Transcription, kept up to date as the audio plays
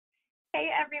Hey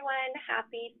everyone,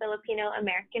 happy Filipino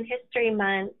American History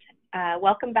Month.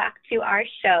 Welcome back to our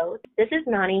show. This is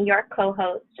Nani, your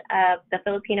co-host of the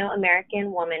Filipino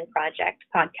American Woman Project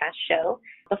podcast show.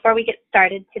 Before we get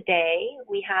started today,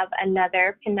 we have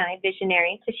another Pinay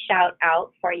visionary to shout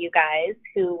out for you guys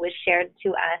who was shared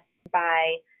to us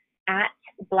by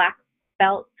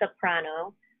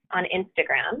 @BlackBeltSoprano on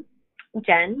Instagram.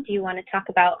 Jen, do you want to talk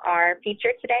about our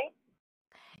feature today?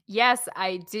 Yes,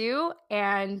 I do.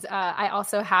 And I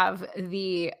also have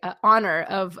the honor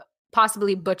of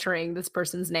possibly butchering this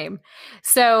person's name.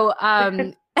 So,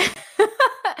 so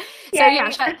yeah,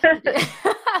 Yay!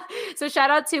 so shout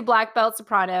out to Black Belt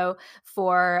Soprano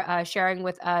for sharing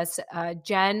with us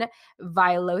Jen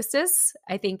Vilosis,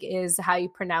 I think is how you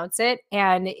pronounce it.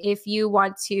 And if you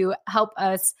want to help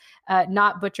us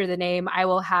not butcher the name, I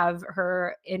will have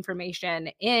her information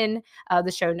in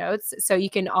the show notes. So you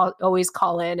can always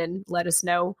call in and let us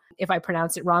know if I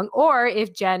pronounce it wrong. Or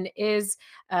if Jen is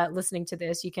listening to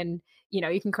this, you can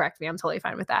correct me. I'm totally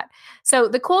fine with that. So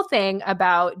the cool thing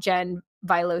about Jen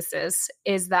Vilosis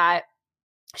is that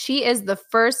she is the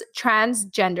first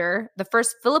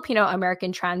Filipino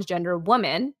American transgender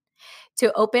woman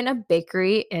to open a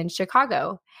bakery in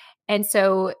Chicago. And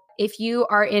so if you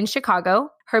are in Chicago,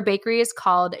 her bakery is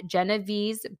called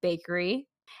Genevieve's Bakery.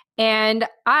 And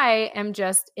I am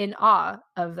just in awe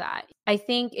of that. I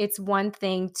think it's one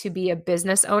thing to be a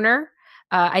business owner.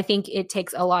 I think it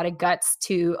takes a lot of guts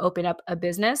to open up a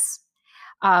business.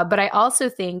 But I also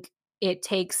think it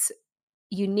takes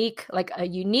a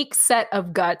unique set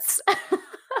of guts,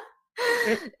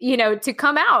 to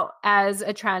come out as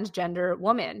a transgender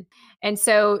woman. And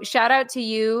so shout out to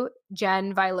you,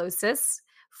 Jen Vilosis,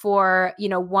 for,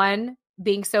 one,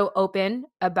 being so open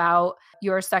about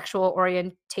your sexual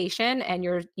orientation and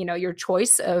your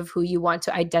choice of who you want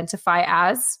to identify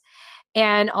as,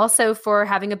 and also for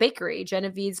having a bakery,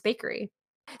 Genevieve's Bakery.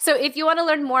 So if you want to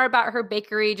learn more about her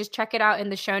bakery, just check it out in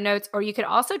the show notes, or you can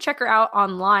also check her out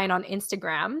online on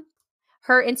Instagram.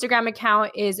 Her Instagram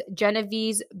account is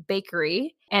Genevieve's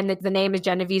Bakery, and the name is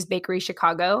Genevieve's Bakery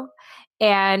Chicago.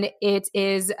 And it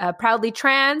is proudly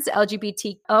trans,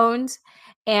 LGBT owned,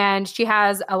 and she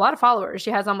has a lot of followers.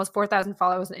 She has almost 4,000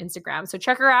 followers on Instagram. So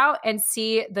check her out and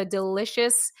see the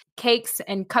delicious cakes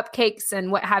and cupcakes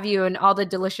and what have you, and all the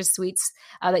delicious sweets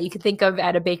that you can think of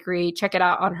at a bakery. Check it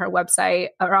out on her website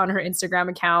or on her Instagram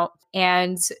account,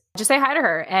 and just say hi to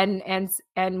her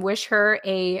and wish her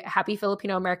a happy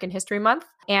Filipino American History Month,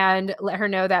 and let her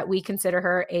know that we consider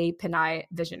her a Pinay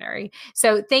visionary.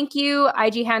 So thank you,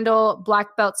 IG handle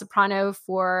Black Belt Soprano,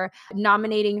 for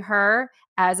nominating her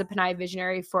as a Pinay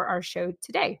visionary for our show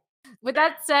today. With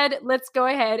that said, let's go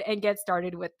ahead and get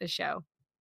started with the show.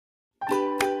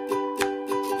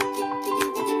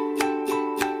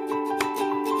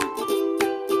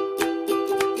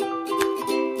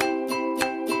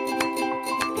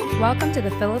 Welcome to the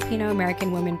Filipino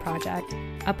American Women Project,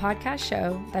 a podcast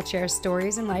show that shares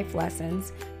stories and life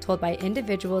lessons told by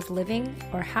individuals living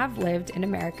or have lived in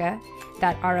America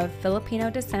that are of Filipino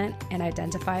descent and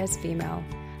identify as female.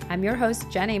 I'm your host,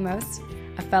 Jen Amos,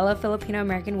 a fellow Filipino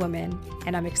American woman,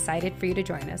 and I'm excited for you to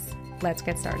join us. Let's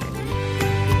get started.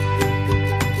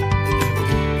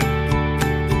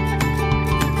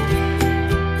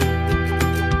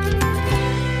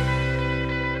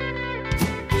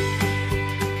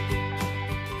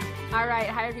 All right.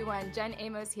 Hi, everyone. Jen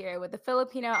Amos here with the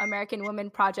Filipino American Women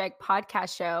Project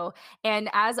podcast show. And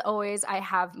as always, I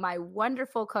have my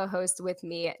wonderful co-host with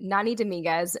me, Nani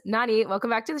Dominguez. Nani, welcome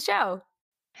back to the show.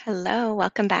 Hello.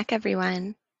 Welcome back,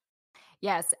 everyone.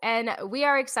 Yes, and we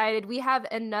are excited. We have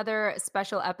another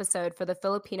special episode for the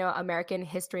Filipino American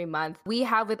History Month. We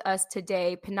have with us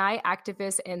today Pinay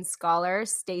activist and scholar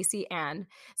Stacey Anne.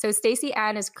 So Stacey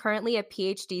Anne is currently a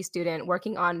PhD student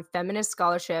working on feminist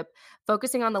scholarship,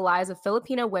 focusing on the lives of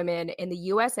Filipino women in the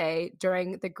USA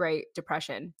during the Great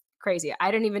Depression. Crazy.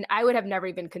 I would have never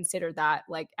even considered that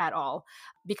at all,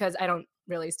 because I don't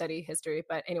really study history.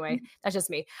 But anyway, that's just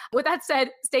me. With that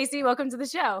said, Stacey, welcome to the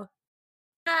show.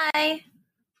 Hi.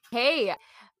 Hey,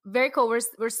 very cool.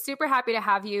 We're super happy to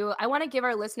have you. I want to give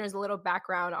our listeners a little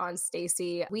background on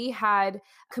Stacey. We had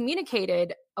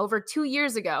communicated over 2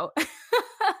 years ago.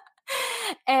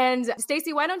 And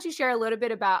Stacey, why don't you share a little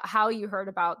bit about how you heard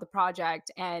about the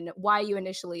project and why you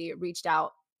initially reached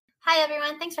out? Hi,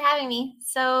 everyone. Thanks for having me.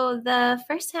 So the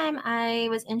first time I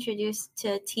was introduced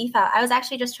to TIFA, I was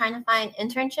actually just trying to find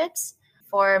internships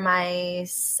for I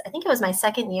think it was my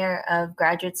second year of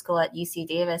graduate school at UC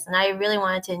Davis. And I really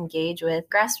wanted to engage with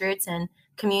grassroots and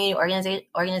community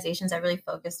organizations that really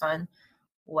focused on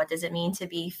what does it mean to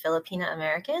be Filipino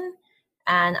American.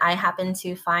 And I happened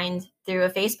to find through a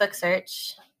Facebook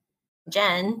search,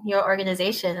 Jen, your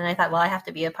organization. And I thought, well, I have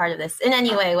to be a part of this in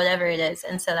any way, whatever it is.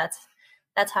 And so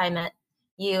that's how I met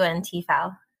you and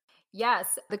TFAL.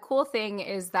 Yes. The cool thing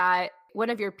is that one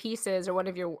of your pieces or one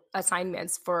of your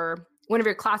assignments for one of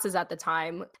your classes at the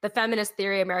time, the Feminist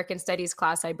Theory American Studies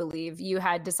class, I believe, you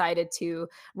had decided to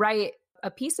write a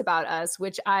piece about us,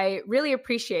 which I really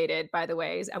appreciated, by the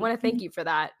way. I want to thank you for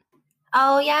that.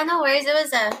 Oh yeah, no worries.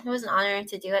 It was an honor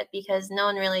to do it because no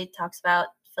one really talks about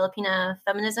Filipina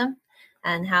feminism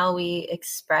and how we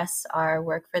express our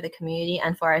work for the community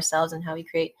and for ourselves and how we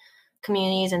create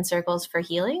communities and circles for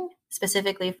healing,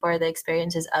 specifically for the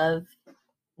experiences of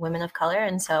women of color.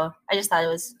 And so I just thought it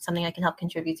was something I can help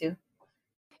contribute to.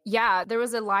 Yeah, there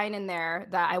was a line in there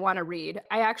that I want to read.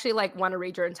 I actually want to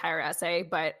read your entire essay,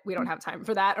 but we don't have time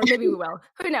for that, or maybe we will.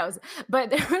 Who knows? But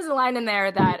there was a line in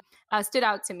there that stood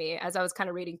out to me as I was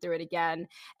kind of reading through it again.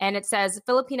 And it says,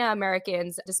 Filipino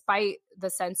Americans, despite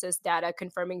the census data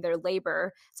confirming their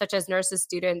labor, such as nurses,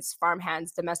 students,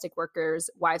 farmhands, domestic workers,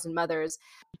 wives and mothers,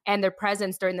 and their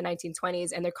presence during the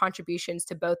 1920s and their contributions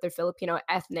to both their Filipino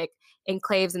ethnic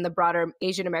enclaves and the broader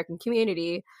Asian American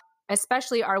community,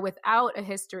 especially are without a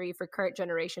history for current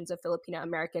generations of Filipino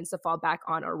Americans to fall back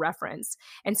on or reference.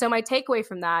 And so my takeaway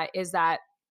from that is that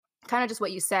kind of just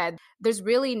what you said, there's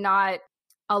really not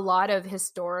a lot of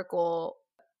historical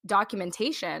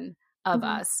documentation of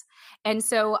us. And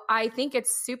so I think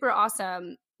it's super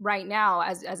awesome right now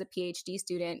as a PhD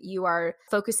student, you are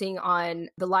focusing on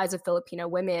the lives of Filipino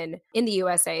women in the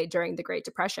USA during the Great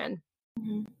Depression.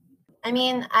 I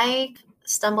mean, I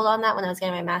stumbled on that when I was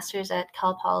getting my master's at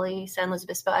Cal Poly San Luis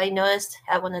Obispo. I noticed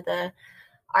at one of the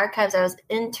archives I was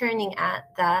interning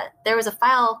at that there was a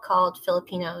file called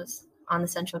Filipinos on the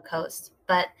Central Coast,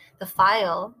 but the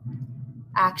file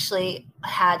actually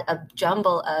had a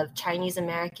jumble of Chinese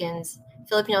Americans,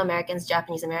 Filipino Americans,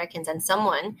 Japanese Americans, and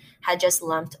someone had just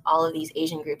lumped all of these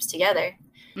Asian groups together.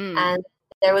 And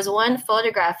there was one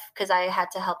photograph, because I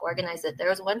had to help organize it, there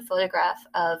was one photograph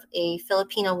of a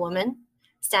Filipino woman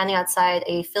standing outside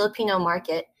a Filipino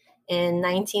market in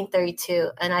 1932.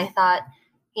 And I thought,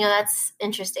 that's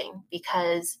interesting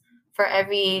because for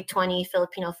every 20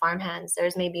 Filipino farmhands,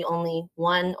 there's maybe only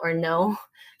one or no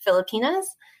Filipinas.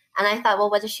 And I thought, well,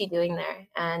 what is she doing there?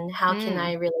 And how can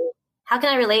I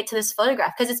relate to this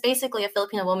photograph? Because it's basically a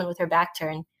Filipino woman with her back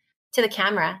turned to the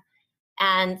camera.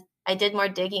 And I did more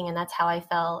digging, and that's how I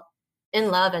fell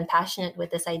in love and passionate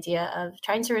with this idea of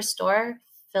trying to restore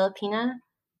the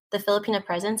Filipina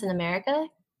presence in America.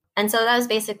 And so that was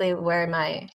basically where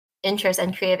my interest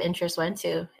and creative interest went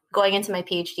to. Going into my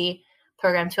PhD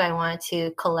program too, I wanted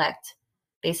to collect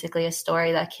basically a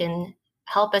story that can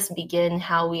help us begin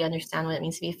how we understand what it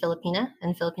means to be Filipina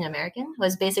and Filipino American,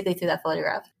 was basically through that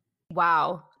photograph.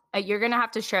 Wow. You're going to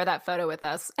have to share that photo with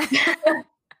us.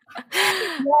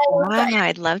 Wow,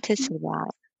 I'd love to see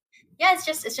that. Yeah, it's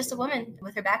just a woman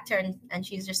with her back turned and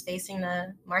she's just facing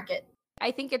the market.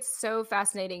 I think it's so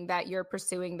fascinating that you're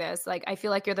pursuing this. I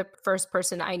feel like you're the first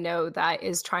person I know that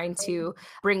is trying to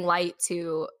bring light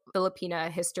to Filipina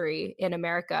history in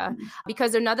America.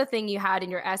 Because another thing you had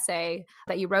in your essay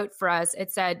that you wrote for us,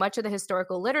 it said much of the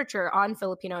historical literature on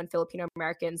Filipino and Filipino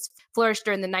Americans flourished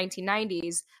during the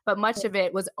 1990s, but much of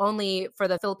it was only for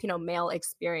the Filipino male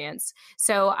experience.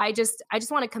 So I just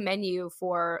want to commend you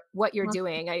for what you're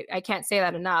doing. I can't say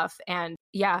that enough. And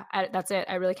yeah, that's it.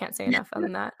 I really can't say enough other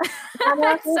than that.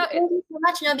 Thank you so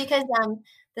much. Because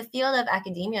the field of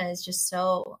academia is just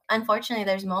so, unfortunately,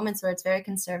 there's moments where it's very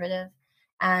conservative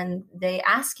and they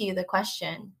ask you the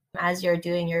question as you're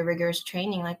doing your rigorous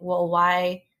training, like, well,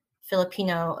 why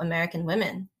Filipino American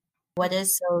women? What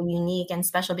is so unique and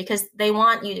special? Because they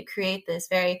want you to create this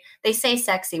they say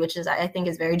sexy, which is, I think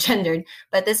is very gendered,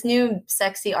 but this new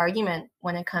sexy argument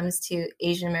when it comes to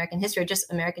Asian American history, or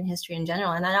just American history in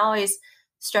general. And that always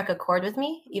struck a chord with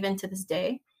me, even to this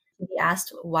day. Be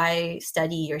asked, why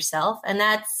study yourself? And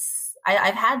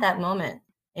I've had that moment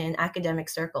in academic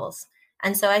circles.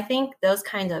 And so I think those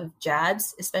kind of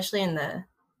jabs, especially in the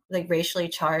racially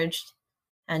charged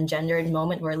and gendered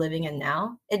moment we're living in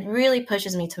now, it really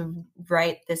pushes me to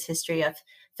write this history of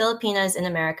Filipinas in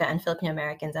America and Filipino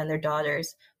Americans and their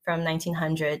daughters from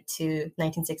 1900 to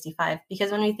 1965.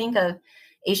 Because when we think of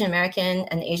Asian American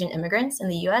and Asian immigrants in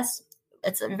the US,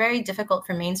 it's very difficult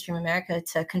for mainstream America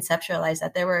to conceptualize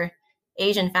that there were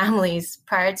Asian families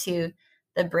prior to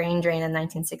the brain drain and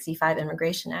 1965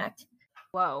 Immigration Act.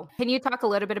 Whoa. Can you talk a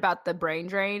little bit about the brain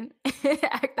drain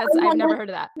act? I've never heard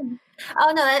of that.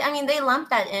 Oh, no. They lumped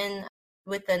that in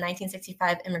with the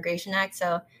 1965 Immigration Act.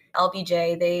 So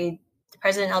LBJ, they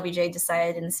President LBJ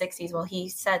decided in the 60s, well, he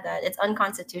said that it's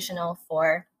unconstitutional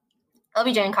for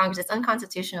LBJ in Congress, it's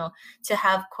unconstitutional to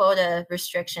have quota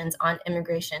restrictions on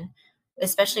immigration,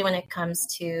 especially when it comes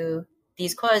to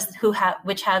these quotas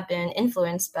which have been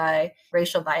influenced by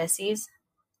racial biases.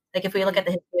 Like if we look at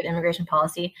the history of immigration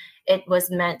policy, it was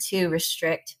meant to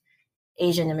restrict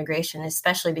Asian immigration,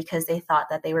 especially because they thought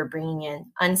that they were bringing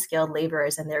in unskilled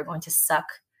laborers and they were going to suck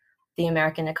the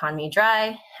American economy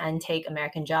dry and take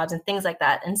American jobs and things like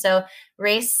that. And so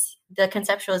race, the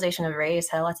conceptualization of race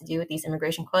had a lot to do with these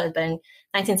immigration quotas. But in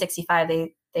 1965,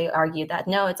 they argued that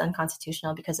no, it's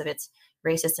unconstitutional because of its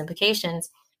racist implications.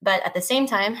 But at the same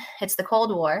time, it's the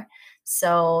Cold War.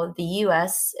 So the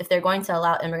US, if they're going to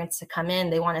allow immigrants to come in,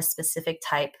 they want a specific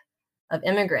type of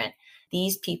immigrant.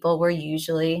 These people were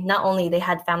usually, not only they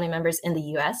had family members in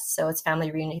the US, so it's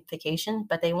family reunification,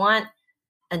 but they want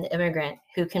an immigrant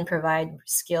who can provide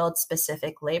skilled,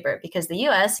 specific labor. Because the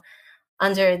US,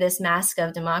 under this mask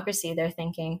of democracy, they're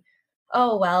thinking,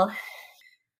 oh, well,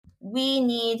 we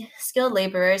need skilled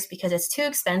laborers because it's too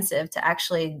expensive to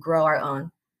actually grow our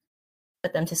own,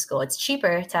 put them to school. It's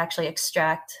cheaper to actually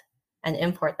extract and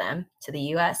import them to the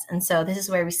US. And so this is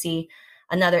where we see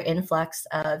another influx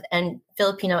of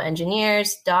Filipino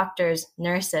engineers, doctors,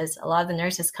 nurses. A lot of the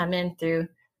nurses come in through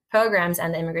programs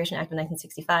and the Immigration Act of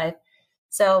 1965.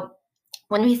 So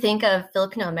when we think of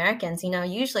Filipino Americans,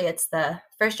 usually it's the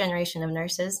first generation of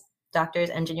nurses, doctors,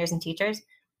 engineers, and teachers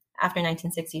after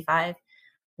 1965,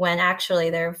 when actually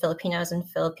there are Filipinos and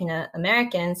Filipino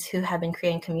Americans who have been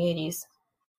creating communities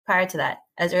prior to that,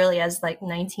 as early as like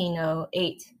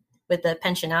 1908 with the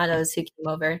pensionados who came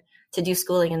over to do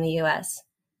schooling in the US.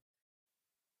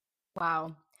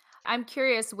 Wow. I'm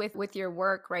curious with your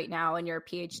work right now in your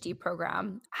PhD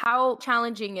program, how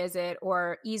challenging is it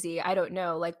or easy? I don't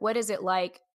know. Like, what is it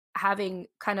like having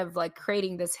kind of like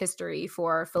creating this history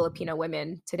for Filipino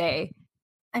women today?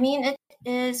 I mean, it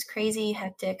is crazy,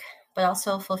 hectic, but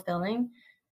also fulfilling.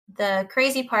 The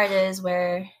crazy part is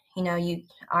where, you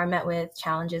are met with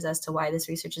challenges as to why this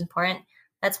research is important.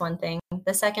 That's one thing.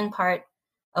 The second part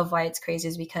of why it's crazy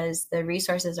is because the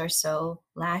resources are so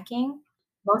lacking.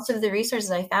 Most of the resources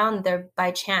I found, they're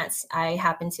by chance. I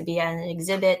happen to be at an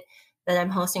exhibit that I'm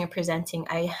hosting or presenting.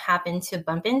 I happen to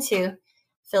bump into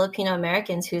Filipino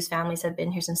Americans whose families have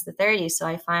been here since the 30s. So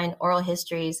I find oral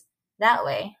histories that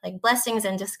way, like blessings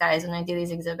in disguise when I do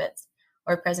these exhibits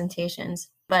or presentations.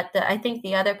 But I think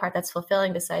the other part that's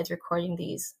fulfilling besides recording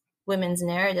these women's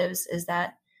narratives is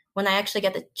that when I actually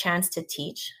get the chance to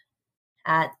teach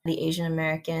at the Asian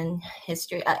American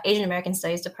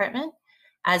Studies Department,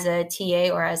 as a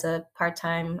TA or as a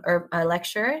part-time or a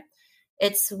lecturer,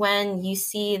 it's when you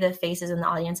see the faces in the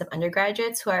audience of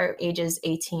undergraduates who are ages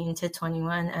 18 to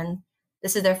 21, and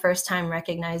this is their first time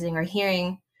recognizing or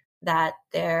hearing that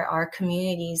there are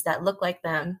communities that look like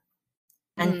them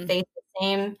and face the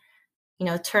same,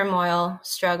 turmoil,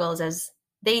 struggles as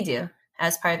they do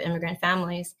as part of immigrant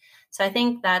families. So I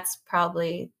think that's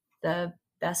probably the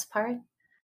best part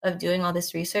of doing all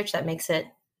this research that makes it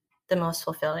the most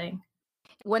fulfilling.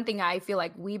 One thing I feel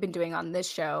like we've been doing on this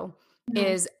show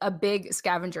is a big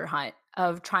scavenger hunt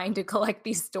of trying to collect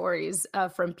these stories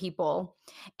from people.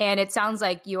 And it sounds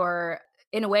like you're,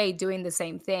 in a way, doing the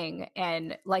same thing.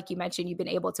 And like you mentioned, you've been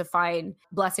able to find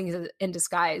blessings in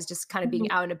disguise, just kind of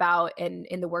being out and about and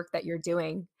in the work that you're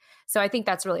doing. So I think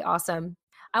that's really awesome.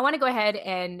 I want to go ahead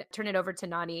and turn it over to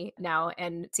Nani now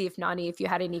and see if Nani, if you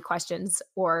had any questions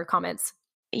or comments.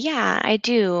 Yeah, I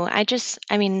do.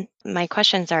 My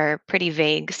questions are pretty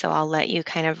vague, so I'll let you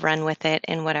kind of run with it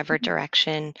in whatever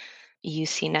direction you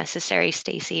see necessary,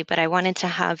 Stacey. But I wanted to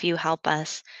have you help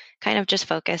us kind of just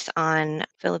focus on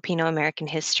Filipino American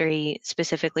history,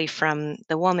 specifically from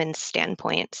the woman's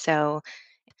standpoint. So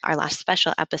our last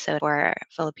special episode for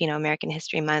Filipino American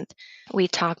History Month, we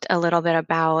talked a little bit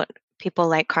about people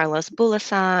like Carlos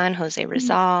Bulasan, Jose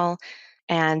Rizal,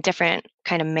 and different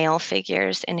kind of male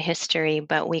figures in history,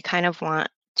 but we kind of want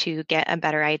to get a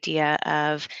better idea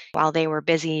of, while they were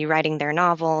busy writing their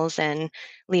novels and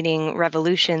leading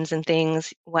revolutions and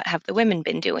things, what have the women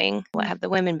been doing? What have the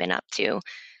women been up to?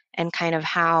 And kind of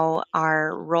how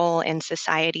our role in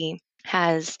society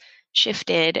has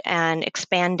shifted and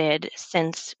expanded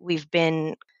since we've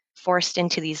been forced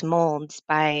into these molds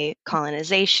by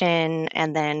colonization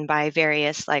and then by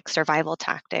various like survival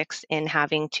tactics in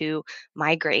having to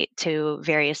migrate to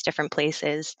various different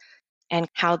places, and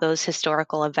how those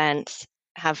historical events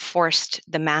have forced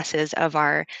the masses of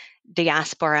our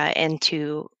diaspora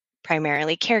into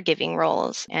primarily caregiving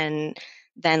roles. And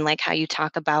then like how you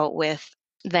talk about with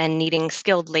then needing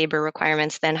skilled labor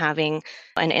requirements, then having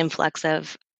an influx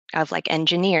of of like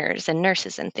engineers and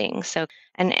nurses and things. So,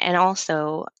 and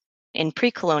also in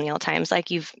pre-colonial times,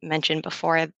 like you've mentioned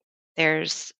before,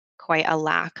 there's quite a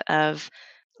lack of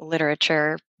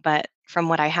literature, but from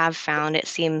what I have found, it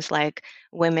seems like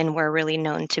women were really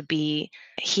known to be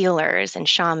healers and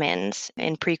shamans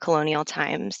in pre-colonial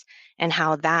times, and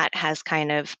how that has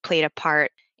kind of played a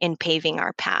part in paving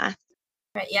our path.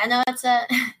 Right. Yeah, no,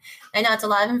 I know it's a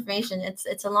lot of information.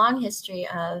 It's a long history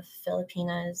of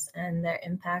Filipinas and their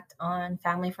impact on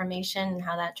family formation and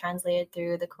how that translated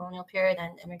through the colonial period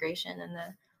and immigration and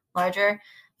the larger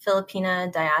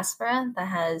Filipina diaspora that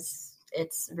has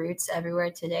its roots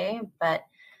everywhere today. But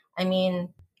I mean,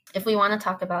 if we want to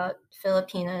talk about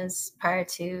Filipinas prior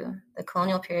to the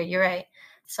colonial period, you're right.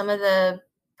 Some of the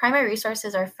primary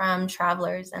resources are from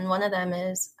travelers, and one of them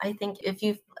is, I think if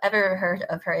you've ever heard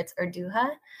of her, it's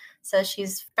Urduja. So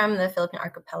she's from the Philippine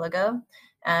archipelago,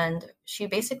 and she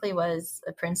basically was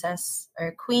a princess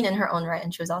or queen in her own right,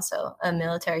 and she was also a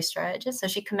military strategist. So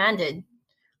she commanded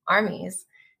armies,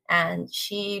 and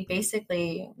she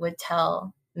basically would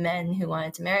tell men who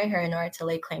wanted to marry her in order to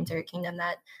lay claim to her kingdom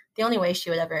that the only way she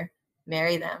would ever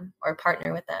marry them or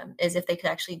partner with them is if they could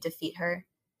actually defeat her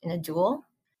in a duel,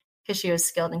 because she was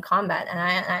skilled in combat. And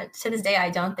I to this day, I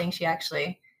don't think she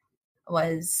actually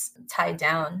was tied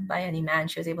down by any man.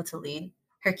 She was able to lead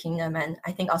her kingdom, and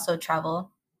I think also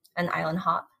travel an island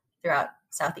hop throughout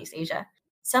Southeast Asia.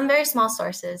 Some very small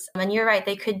sources, and you're right,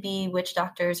 they could be witch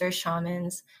doctors or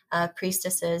shamans,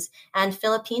 priestesses, and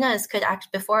Filipinas could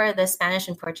act, before the Spanish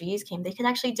and Portuguese came, they could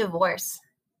actually divorce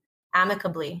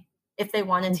amicably if they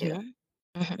wanted to.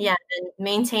 Mm-hmm. Yeah, and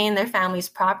maintain their family's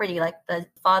property. Like the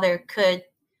father could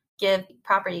give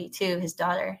property to his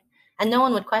daughter, and no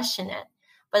one would question it.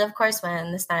 But of course,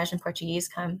 when the Spanish and Portuguese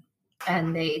come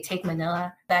and they take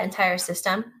Manila, that entire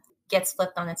system gets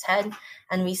flipped on its head,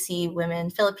 and we see women,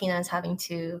 Filipinas, having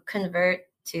to convert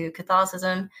to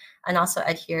Catholicism and also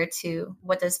adhere to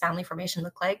what does family formation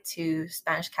look like to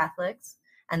Spanish Catholics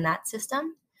and that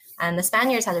system. And the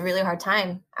Spaniards had a really hard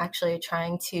time actually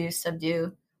trying to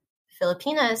subdue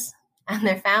Filipinas and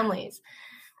their families.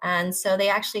 And so they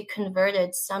actually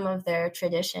converted some of their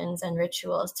traditions and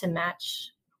rituals to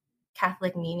match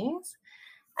Catholic meanings.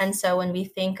 And so when we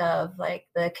think of like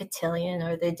the cotillion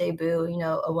or the debut,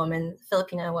 a woman,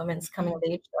 Filipina woman's coming of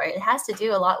age story, it has to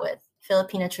do a lot with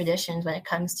Filipina traditions when it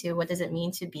comes to what does it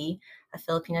mean to be a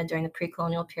Filipina during the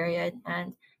pre-colonial period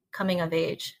and coming of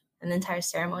age, an entire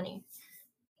ceremony.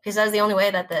 Because that was the only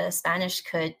way that the Spanish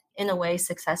could, in a way,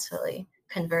 successfully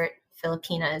convert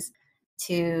Filipinas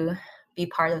to be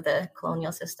part of the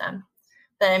colonial system.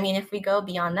 But I mean, if we go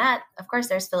beyond that, of course,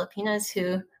 there's Filipinas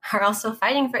who are also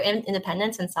fighting for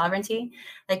independence and sovereignty.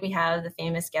 Like we have the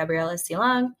famous Gabriela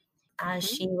Silang.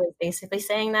 She was basically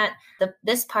saying that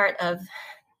this part of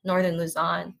northern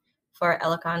Luzon for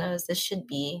Ilocanos, this should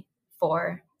be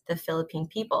for the Philippine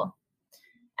people.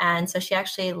 And so she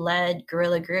actually led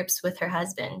guerrilla groups with her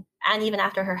husband. And even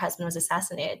after her husband was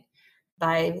assassinated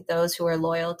by those who were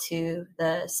loyal to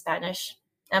the Spanish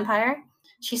Empire,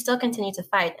 she still continued to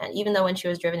fight. And even though when she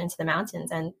was driven into the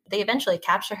mountains, and they eventually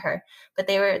captured her, but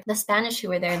they were the Spanish who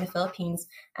were there in the Philippines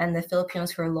and the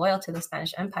Filipinos who were loyal to the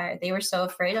Spanish Empire. They were so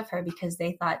afraid of her because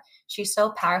they thought she's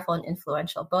so powerful and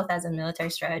influential, both as a military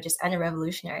strategist and a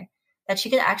revolutionary, that she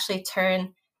could actually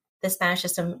turn the Spanish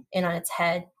system in on its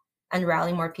head and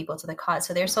rally more people to the cause.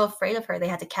 So they were so afraid of her, they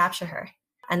had to capture her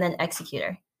and then execute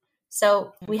her.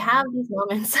 So we have these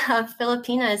moments of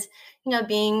Filipinas,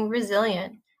 being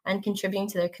resilient and contributing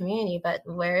to their community, but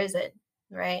where is it,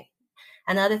 right?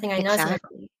 And the other thing I noticed,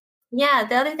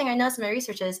 the other thing I noticed in my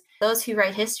research is those who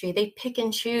write history, they pick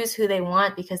and choose who they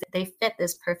want because they fit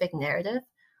this perfect narrative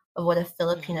of what a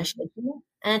Filipina should be.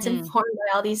 And it's informed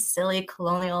by all these silly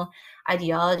colonial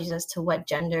ideologies as to what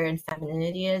gender and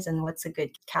femininity is and what's a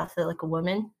good Catholic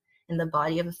woman in the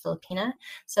body of a Filipina.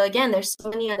 So again, there's so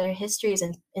many other histories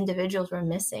and individuals we're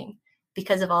missing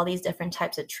because of all these different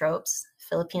types of tropes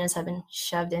Filipinas have been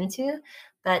shoved into.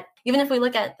 But even if we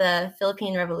look at the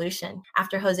Philippine Revolution,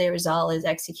 after Jose Rizal is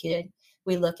executed,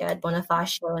 we look at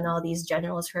Bonifacio and all these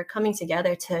generals who are coming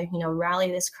together to,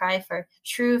 rally this cry for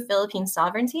true Philippine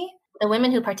sovereignty. The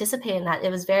women who participated in that, it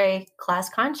was very class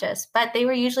conscious, but they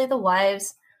were usually the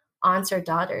wives, aunts, or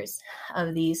daughters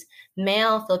of these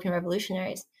male Philippine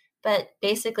revolutionaries. But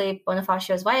basically,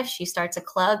 Bonifacio's wife, she starts a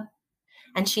club,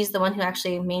 and she's the one who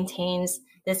actually maintains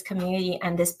this community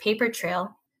and this paper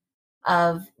trail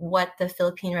of what the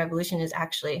Philippine Revolution is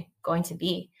actually going to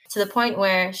be, to the point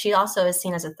where she also is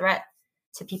seen as a threat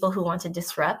to people who want to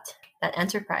disrupt that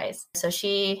enterprise. So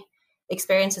she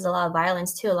experiences a lot of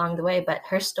violence too along the way, but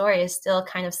her story is still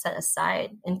kind of set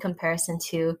aside in comparison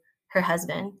to her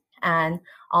husband and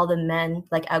all the men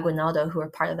like Aguinaldo who were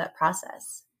part of that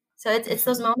process. So it's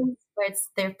those moments where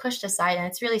they're pushed aside, and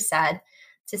it's really sad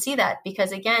to see that,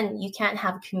 because again, you can't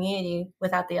have a community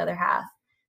without the other half.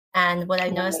 And what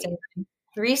I've noticed in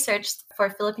research for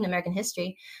Filipino American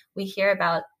history, we hear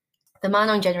about the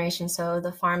Manong generation, so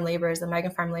the farm laborers, the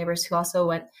migrant farm laborers who also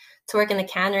went to work in the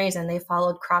canneries, and they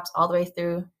followed crops all the way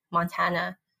through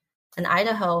Montana and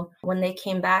Idaho. When they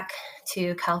came back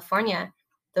to California,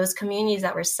 those communities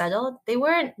that were settled, they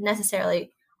weren't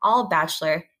necessarily all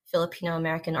bachelor Filipino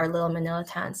American or little Manila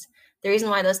towns. The reason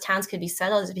why those towns could be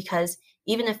settled is because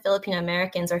even if Filipino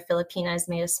Americans or Filipinas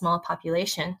made a small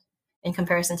population in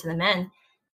comparison to the men,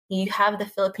 you have the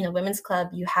Filipino Women's Club,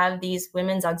 you have these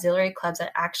women's auxiliary clubs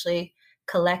that actually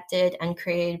collected and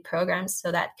created programs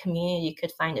so that community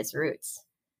could find its roots.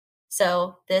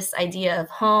 So this idea of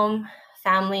home,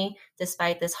 family,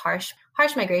 despite this harsh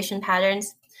migration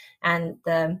patterns and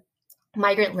the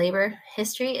migrant labor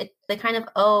history, they kind of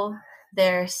owe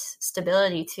their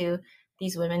stability to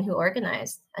these women who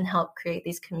organized and helped create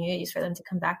these communities for them to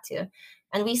come back to.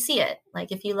 And we see it.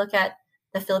 Like if you look at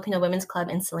the Filipino Women's Club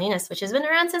in Salinas, which has been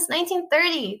around since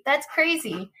 1930. That's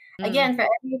crazy. Again, for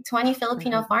every 20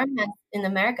 Filipino farmhands in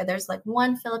America, there's like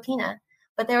one Filipina.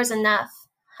 But there was enough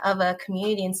of a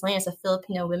community in Salinas of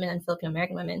Filipino women and Filipino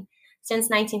American women since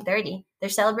 1930. They're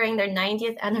celebrating their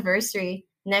 90th anniversary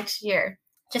next year.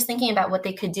 Just thinking about what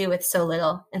they could do with so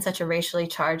little in such a racially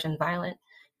charged and violent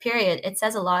period, it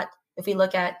says a lot if we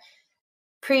look at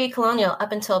pre-colonial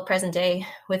up until present day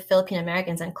with Filipino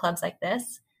Americans and clubs like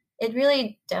this. It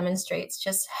really demonstrates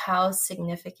just how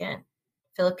significant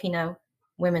Filipino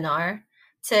women are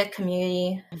to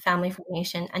community and family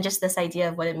formation, and just this idea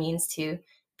of what it means to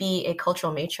be a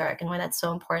cultural matriarch and why that's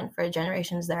so important for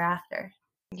generations thereafter.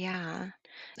 Yeah.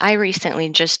 I recently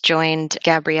just joined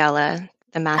Gabriella,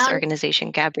 the mass organization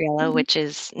Gabriella, which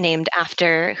is named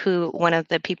after one of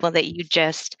the people that you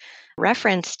just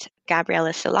referenced,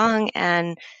 Gabriela Silang.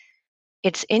 And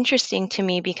it's interesting to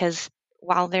me because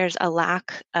while there's a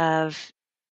lack of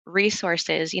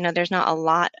resources, there's not a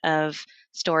lot of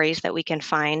stories that we can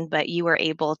find, but you were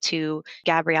able to.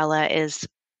 Gabriella is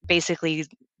basically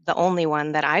the only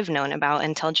one that I've known about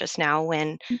until just now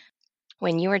when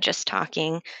you were just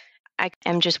talking. I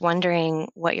am just wondering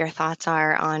what your thoughts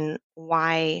are on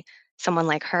why someone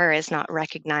like her is not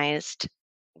recognized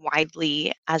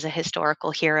widely as a historical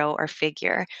hero or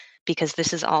figure, because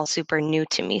this is all super new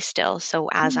to me still. So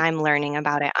as I'm learning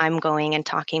about it, I'm going and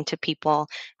talking to people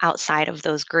outside of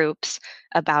those groups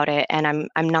about it, and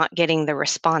I'm not getting the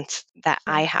response that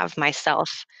I have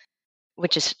myself,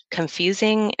 which is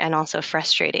confusing and also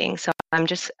frustrating. So I'm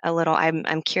just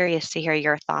I'm curious to hear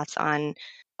your thoughts on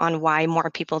why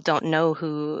more people don't know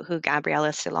who Gabriela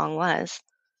Silong was.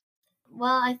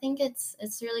 Well, I think it's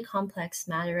really complex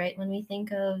matter, right? When we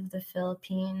think of the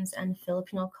Philippines and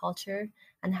Filipino culture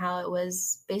and how it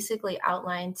was basically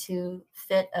outlined to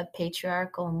fit a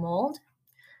patriarchal mold,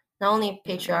 not only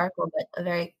patriarchal, but a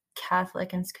very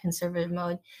Catholic and conservative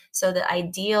mode. So the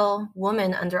ideal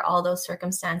woman under all those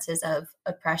circumstances of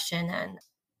oppression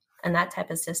and that type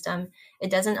of system,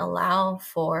 it doesn't allow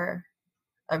for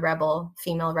a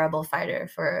female rebel fighter,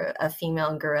 for a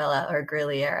female guerrilla or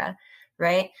guerrillera,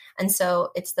 right? And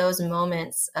so it's those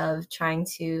moments of trying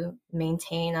to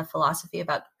maintain a philosophy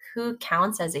about who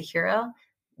counts as a hero.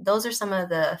 Those are some of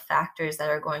the factors that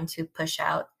are going to push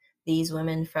out these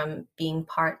women from being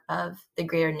part of the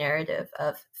greater narrative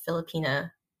of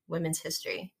Filipina women's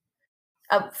history.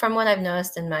 From what I've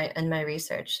noticed in my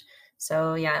research.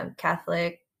 So yeah,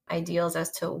 Catholic ideals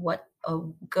as to what a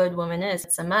good woman is.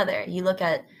 It's a mother. You look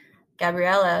at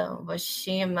Gabriella, was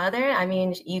she a mother? I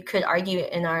mean, you could argue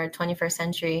in our 21st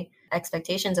century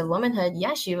expectations of womanhood,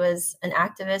 yes, she was an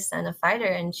activist and a fighter,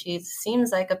 and she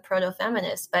seems like a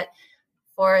proto-feminist. But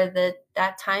for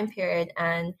that time period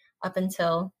and up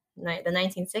until the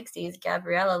 1960s,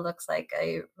 Gabriella looks like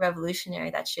a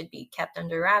revolutionary that should be kept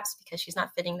under wraps because she's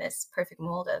not fitting this perfect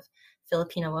mold of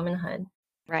Filipino womanhood.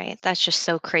 Right. That's just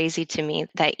so crazy to me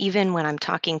that even when I'm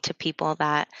talking to people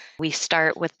that we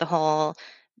start with the whole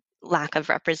lack of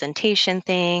representation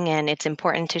thing, and it's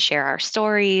important to share our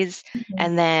stories,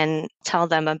 and then tell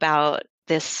them about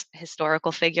this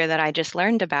historical figure that I just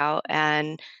learned about,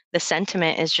 and the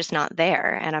sentiment is just not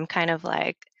there. And I'm kind of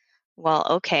like, well,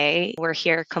 okay, we're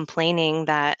here complaining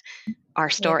that our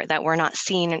story, that we're not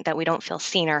seen, that we don't feel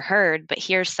seen or heard, but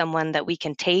here's someone that we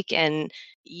can take and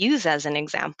use as an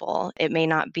example. There may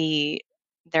not be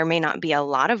a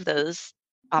lot of those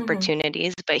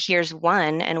opportunities, but here's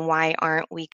one, and why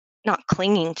aren't we not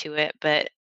clinging to it? But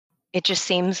it just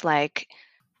seems like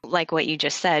what you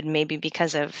just said, maybe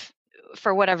because of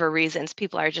for whatever reasons,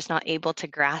 people are just not able to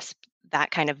grasp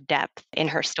that kind of depth in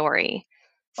her story.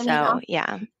 I mean, So,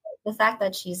 yeah. the fact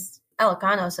that she's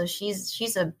Ilocano, so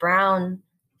she's a brown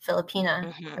Filipina,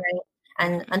 Mm-hmm. right?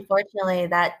 And Mm-hmm. unfortunately,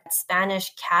 that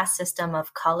Spanish caste system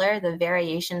of color, the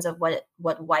variations of what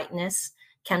whiteness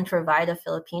can provide a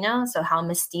Filipino, so how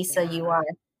mestiza you are,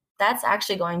 that's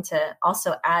actually going to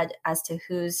also add as to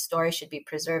whose story should be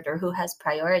preserved or who has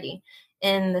priority.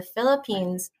 In the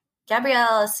Philippines,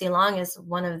 Gabriela Silong is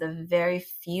one of the very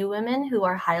few women who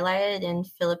are highlighted in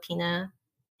Filipina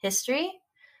history.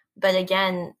 But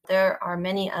again, there are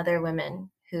many other women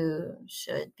who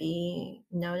should be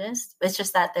noticed. It's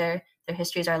just that their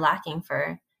histories are lacking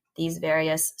for these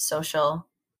various social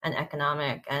and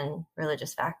economic and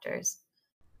religious factors.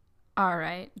 All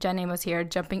right, Jen Amos here,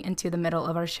 jumping into the middle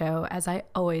of our show, as I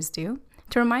always do,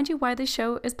 to remind you why this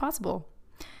show is possible.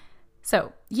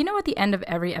 So, at the end of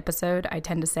every episode, I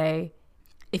tend to say,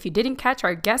 if you didn't catch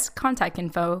our guest contact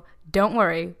info, don't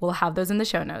worry, we'll have those in the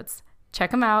show notes.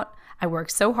 Check them out. I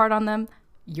worked so hard on them.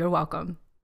 You're welcome.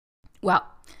 Well,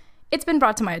 it's been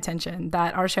brought to my attention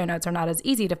that our show notes are not as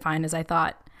easy to find as I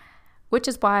thought, which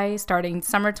is why starting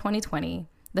summer 2020,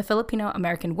 the Filipino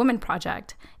American Woman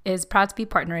Project is proud to be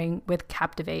partnering with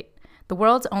Captivate, the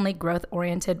world's only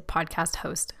growth-oriented podcast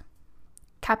host.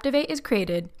 Captivate is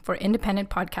created for independent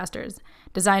podcasters,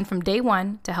 designed from day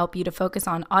one to help you to focus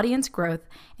on audience growth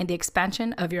and the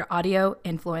expansion of your audio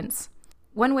influence.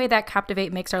 One way that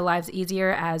Captivate makes our lives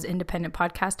easier as independent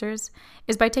podcasters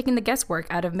is by taking the guesswork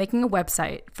out of making a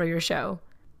website for your show.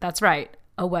 That's right,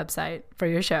 a website for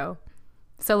your show.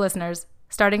 So listeners,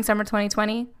 starting summer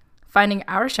 2020, finding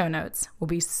our show notes will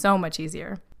be so much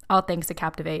easier. All thanks to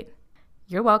Captivate.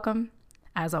 You're welcome,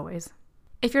 as always.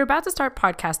 If you're about to start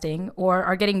podcasting or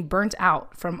are getting burnt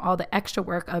out from all the extra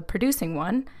work of producing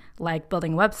one, like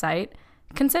building a website,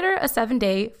 consider a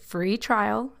 7-day free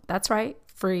trial, that's right,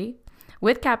 free,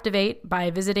 with Captivate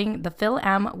by visiting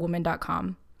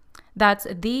thefilamwoman.com. That's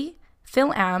the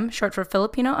Filam, short for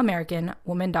Filipino American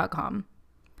woman.com.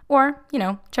 Or,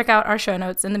 check out our show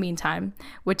notes in the meantime,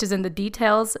 which is in the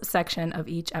details section of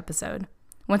each episode.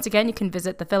 Once again, you can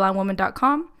visit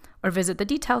thefilamwoman.com or visit the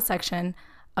details section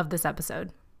of this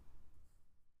episode.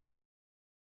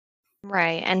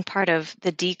 Right. And part of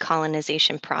the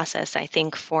decolonization process, I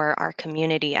think, for our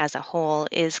community as a whole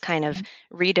is kind of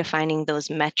redefining those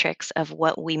metrics of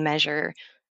what we measure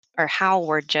or how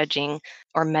we're judging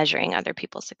or measuring other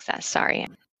people's success. Sorry.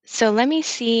 So let me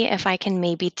see if I can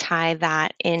maybe tie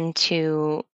that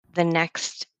into the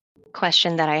next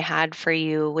question that I had for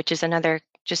you, which is another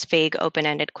just vague,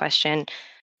 open-ended question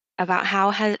about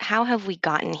how have we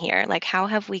gotten here? Like, how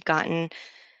have we gotten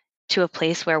to a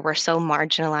place where we're so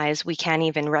marginalized we can't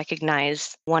even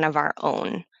recognize one of our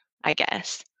own, I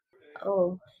guess?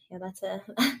 Oh, yeah, that's a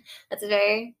that's a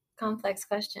very complex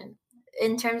question.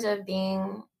 In terms of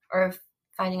being or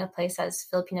finding a place as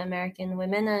Filipino American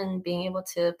women and being able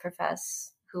to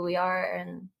profess who we are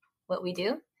and what we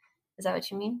do, is that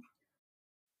what you mean?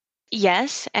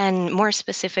 Yes, and more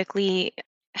specifically,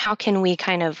 how can we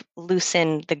kind of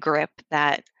loosen the grip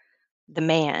that the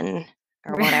man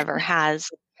or whatever has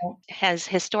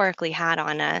historically had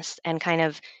on us and kind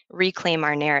of reclaim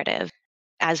our narrative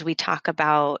as we talk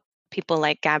about people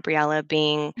like Gabriella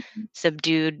being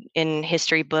subdued in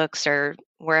history books or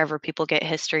wherever people get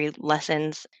history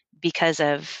lessons because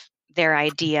of their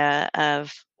idea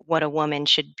of what a woman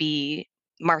should be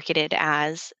marketed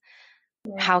as.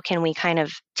 Yeah. How can we kind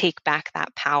of take back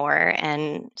that power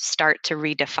and start to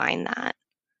redefine that?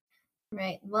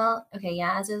 Right. Well, okay,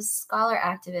 yeah, as a scholar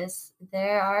activist,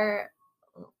 there are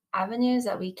avenues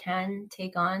that we can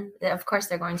take on. Of course,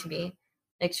 they're going to be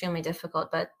extremely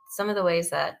difficult, but some of the ways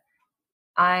that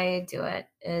I do it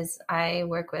is I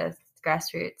work with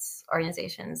grassroots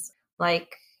organizations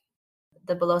like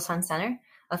the Below Sun Center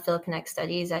of Filipinx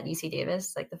Studies at UC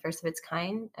Davis, like the first of its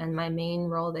kind. And my main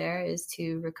role there is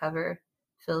to recover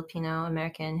Filipino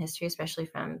American history, especially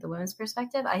from the women's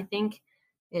perspective. I think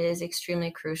it is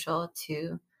extremely crucial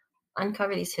to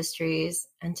uncover these histories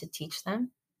and to teach them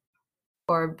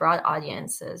for broad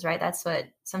audiences, right? That's what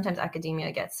sometimes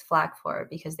academia gets flack for,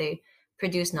 because they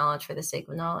produce knowledge for the sake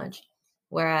of knowledge.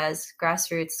 Whereas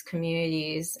grassroots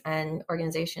communities and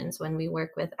organizations, when we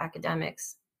work with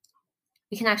academics,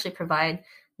 we can actually provide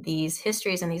these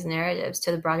histories and these narratives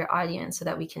to the broader audience so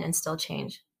that we can instill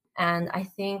change. And I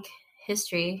think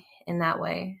history in that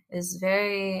way is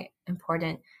very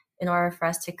important in order for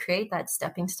us to create that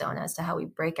stepping stone as to how we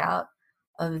break out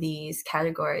of these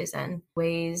categories and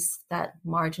ways that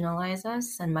marginalize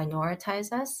us and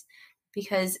minoritize us,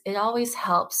 because it always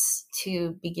helps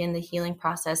to begin the healing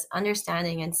process,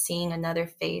 understanding and seeing another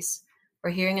face or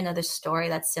hearing another story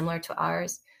that's similar to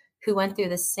ours, who went through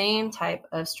the same type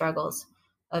of struggles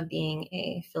of being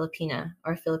a Filipina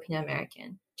or Filipino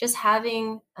American. Just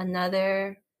having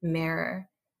another mirror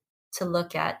to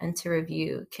look at and to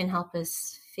review can help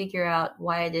us figure out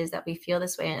why it is that we feel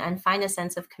this way and find a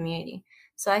sense of community.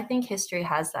 So I think history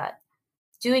has that.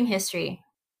 Doing history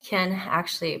can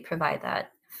actually provide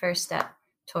that first step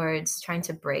towards trying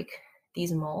to break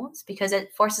these molds, because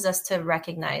it forces us to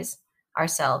recognize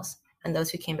ourselves and those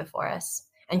who came before us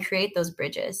and create those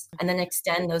bridges, and then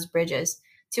extend those bridges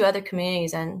to other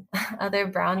communities and other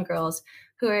brown girls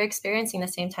who are experiencing the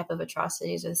same type of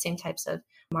atrocities or the same types of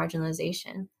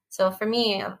marginalization. So for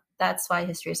me, that's why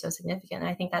history is so significant. And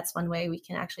I think that's one way we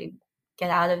can actually get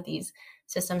out of these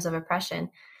systems of oppression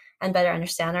and better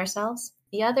understand ourselves.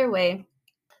 The other way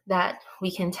that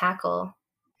we can tackle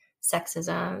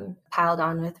sexism piled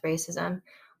on with racism,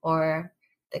 or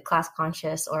the class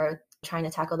conscious, or trying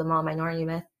to tackle the mall minority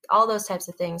myth, all those types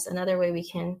of things, another way we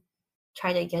can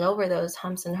try to get over those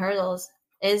humps and hurdles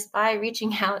is by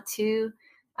reaching out to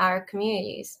our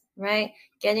communities, right?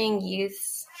 Getting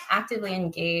youths actively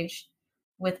engaged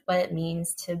with what it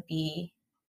means to be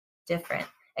different,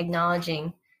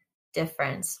 acknowledging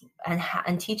difference,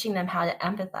 and teaching them how to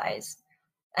empathize.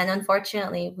 And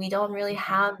unfortunately, we don't really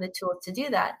have the tools to do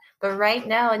that. But right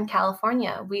now in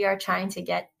California, we are trying to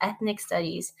get ethnic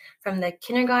studies from the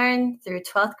kindergarten through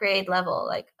 12th grade level,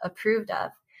 like approved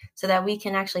of, so that we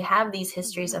can actually have these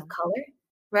histories of color,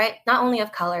 right? Not only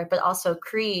of color, but also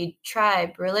creed,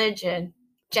 tribe, religion,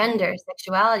 gender,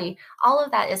 sexuality. All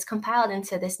of that is compiled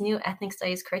into this new ethnic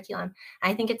studies curriculum.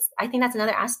 I think that's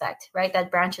another aspect, right,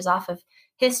 that branches off of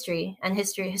history and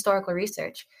historical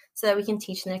research, so that we can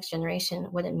teach the next generation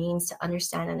what it means to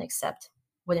understand and accept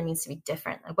what it means to be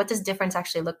different. Like, what does difference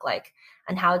actually look like?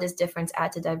 And how does difference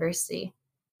add to diversity,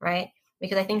 right?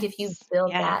 Because I think if you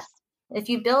build that, if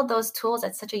you build those tools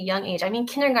at such a young age, I mean,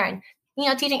 kindergarten,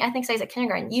 teaching ethnic studies at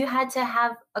kindergarten, you had to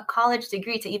have a college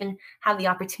degree to even have the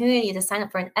opportunity to sign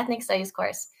up for an ethnic studies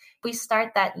course. If we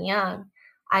start that young,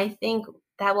 I think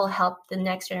that will help the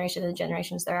next generation and the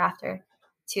generations thereafter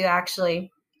to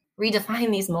actually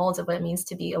redefine these molds of what it means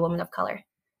to be a woman of color,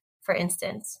 for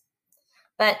instance.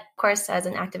 But of course, as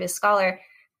an activist scholar,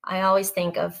 I always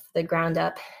think of the ground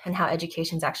up and how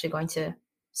education is actually going to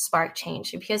spark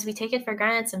change, because we take it for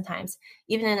granted sometimes,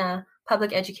 even in a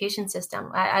public education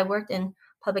system. I worked in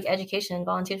public education and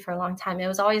volunteered for a long time. It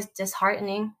was always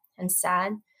disheartening and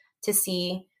sad to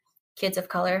see kids of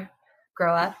color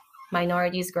grow up,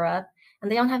 minorities grow up,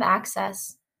 and they don't have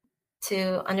access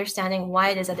to understanding why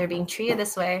it is that they're being treated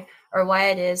this way, or why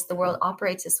it is the world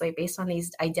operates this way based on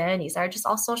these identities that are just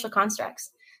all social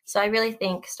constructs. So I really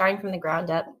think starting from the ground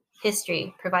up,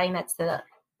 history, providing that to the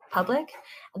public,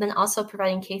 and then also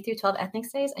providing K through 12 ethnic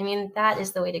studies, I mean, that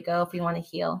is the way to go if we want to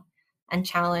heal and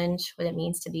challenge what it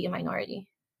means to be a minority.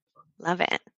 Love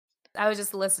it. I was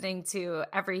just listening to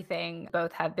everything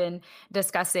both have been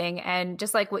discussing. And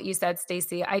just like what you said,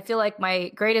 Stacey, I feel like my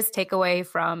greatest takeaway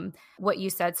from what you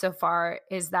said so far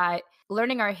is that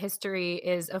learning our history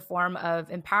is a form of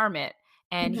empowerment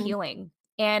and healing.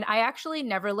 And I actually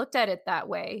never looked at it that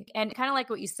way. And kind of like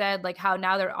what you said, like how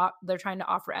now they're trying to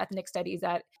offer ethnic studies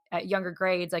at younger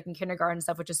grades, like in kindergarten and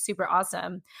stuff, which is super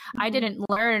awesome. I didn't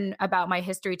learn about my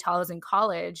history till I was in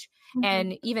college.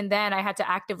 And even then I had to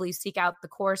actively seek out the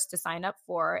course to sign up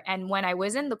for. And when I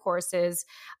was in the courses,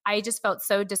 I just felt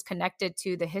so disconnected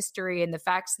to the history and the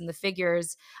facts and the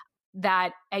figures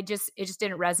that it just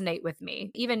didn't resonate with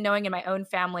me. Even knowing in my own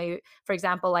family, for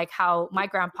example, like how my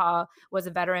grandpa was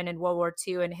a veteran in World War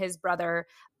II, and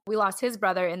we lost his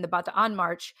brother in the Bataan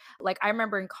March. Like, I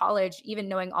remember in college, even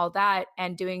knowing all that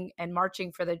and doing and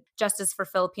marching for the justice for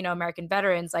Filipino American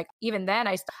veterans, like even then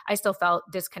I still felt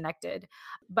disconnected.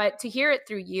 But to hear it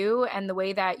through you and the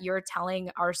way that you're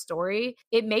telling our story,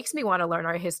 it makes me want to learn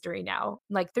our history now,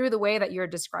 like through the way that you're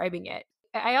describing it.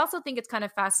 I also think it's kind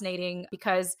of fascinating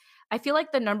because I feel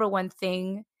like the number one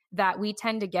thing that we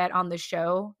tend to get on the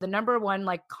show, the number one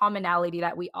like commonality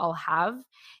that we all have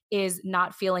is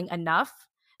not feeling enough,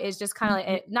 is just kind of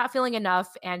like not feeling enough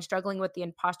and struggling with the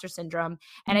imposter syndrome.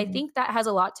 And I think that has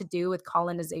a lot to do with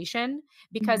colonization,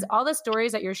 because all the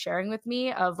stories that you're sharing with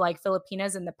me of like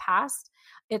Filipinas in the past,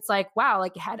 it's like, wow,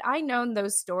 like had I known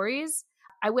those stories,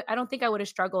 I don't think I would have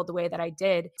struggled the way that I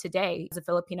did today as a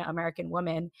Filipino American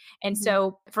woman. And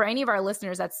so for any of our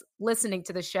listeners that's listening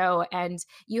to the show and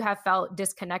you have felt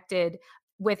disconnected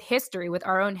with history, with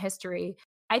our own history,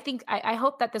 I think I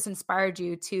hope that this inspired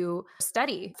you to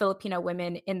study Filipino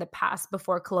women in the past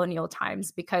before colonial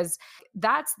times, because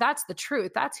that's the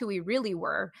truth. That's who we really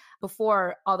were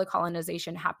before all the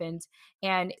colonization happened.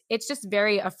 And it's just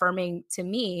very affirming to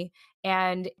me.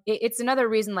 And it's another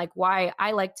reason like why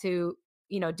I like to,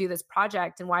 do this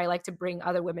project and why I like to bring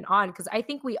other women on, because I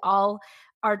think we all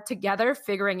are together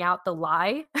figuring out the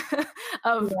lie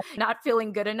of not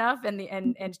feeling good enough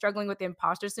and struggling with the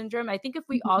imposter syndrome. I think if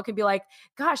we all could be like,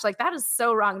 gosh, like that is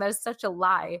so wrong, that is such a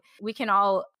lie, we can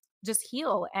all just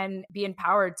heal and be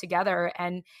empowered together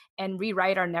and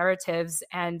rewrite our narratives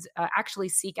and actually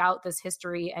seek out this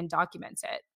history and document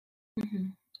it. Mm-hmm.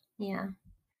 Yeah,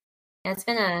 it's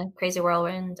been a crazy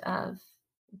whirlwind of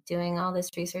doing all this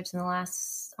research in the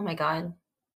last, oh my God.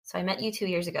 So I met you 2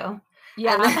 years ago.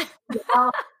 Yeah.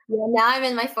 Now I'm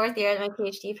in my 4th year of my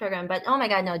PhD program. But oh my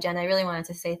God, no, Jen, I really wanted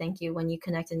to say thank you when you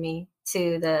connected me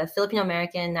to the Filipino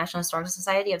American National Historical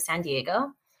Society of San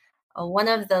Diego. One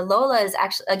of the Lolas,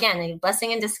 actually, again, a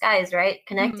blessing in disguise, right?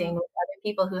 Connecting with other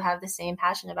people who have the same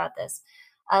passion about this.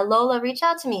 Lola reached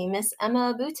out to me, Miss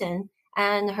Emma Booten,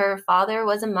 and her father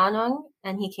was a Manong,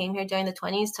 and he came here during the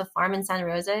 1920s to farm in Santa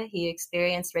Rosa. He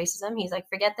experienced racism. He's like,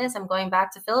 forget this, I'm going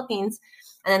back to Philippines.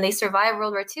 And then they survived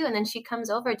World War II, and then she comes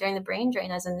over during the brain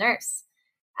drain as a nurse.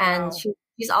 And Wow.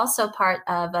 she's also part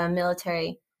of a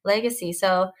military legacy.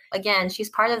 So again, she's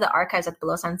part of the archives at the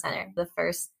Bulosan Center, the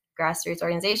first grassroots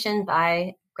organization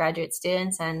by graduate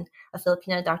students, and a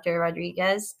Filipino, Dr.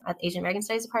 Rodriguez at Asian American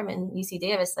Studies Department in UC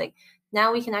Davis. Like,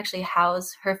 now we can actually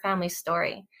house her family's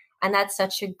story. And that's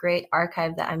such a great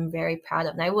archive that I'm very proud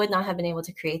of. And I would not have been able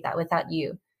to create that without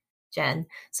you, Jen.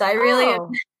 So I really,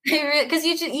 because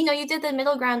you did the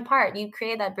middle ground part. You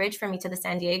created that bridge for me to the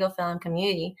San Diego film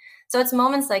community. So it's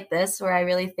moments like this where I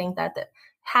really think that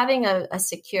having a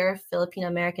secure Filipino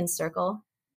American circle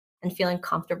and feeling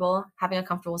comfortable, having a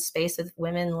comfortable space with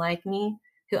women like me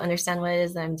who understand what it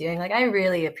is that I'm doing, like, I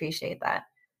really appreciate that.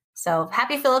 So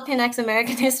happy Filipinx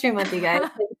American History Month, you guys.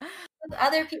 With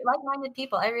other people, like-minded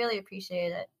people, I really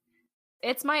appreciate it.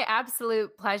 It's my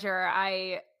absolute pleasure.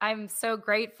 I'm so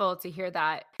grateful to hear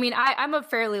that. I mean, I'm a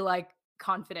fairly like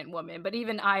confident woman, but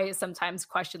even I sometimes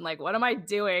question like, what am I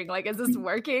doing? Like, is this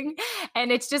working?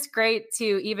 And it's just great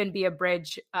to even be a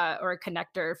bridge or a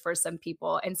connector for some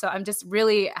people. And so I'm just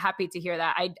really happy to hear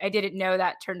that. I didn't know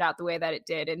that turned out the way that it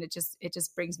did, and it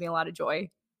just brings me a lot of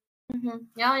joy. Mm-hmm.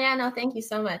 Oh yeah, no, thank you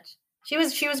so much. She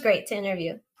was great to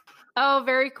interview. Oh,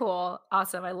 very cool.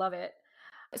 Awesome. I love it.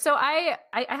 So I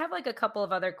have like a couple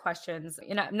of other questions,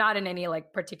 not in any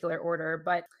like particular order,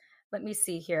 but let me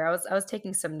see here. I was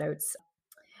taking some notes.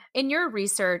 In your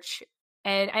research,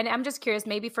 and I'm just curious,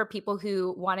 maybe for people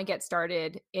who want to get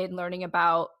started in learning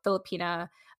about Filipina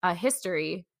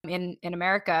history in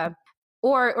America,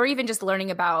 or even just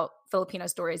learning about Filipino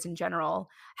stories in general,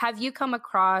 have you come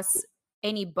across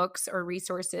any books or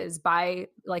resources by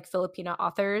like Filipino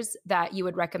authors that you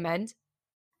would recommend?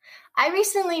 I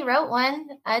recently wrote one.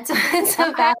 It's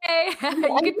about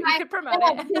you could promote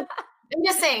it. I'm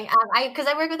just saying, because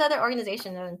I work with other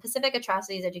organizations, Pacific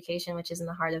Atrocities Education, which is in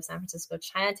the heart of San Francisco,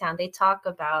 Chinatown. They talk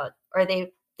about, or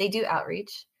they do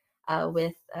outreach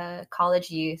with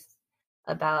college youth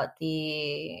about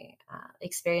the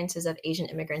experiences of Asian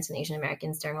immigrants and Asian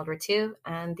Americans during World War II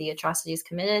and the atrocities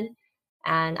committed.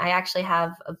 And I actually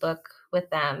have a book with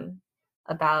them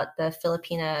about the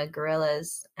Filipina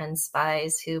guerrillas and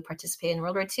spies who participated in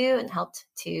World War II and helped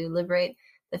to liberate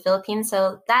the Philippines.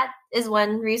 So that is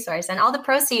one resource, and all the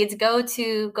proceeds go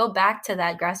back to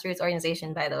that grassroots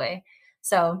organization, by the way.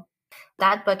 So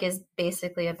that book is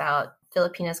basically about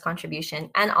Filipinos' contribution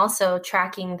and also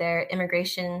tracking their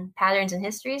immigration patterns and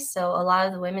histories. So a lot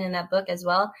of the women in that book as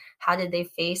well, how did they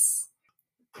face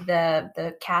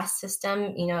the caste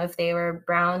system? If they were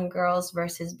brown girls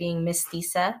versus being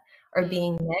mestiza or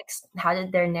being mixed, how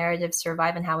did their narrative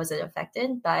survive, and how was it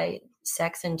affected by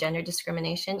sex and gender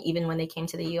discrimination, even when they came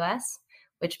to the US,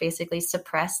 which basically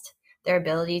suppressed their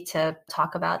ability to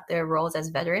talk about their roles as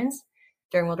veterans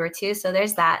during World War II. So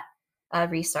there's that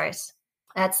resource.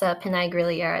 That's Pinay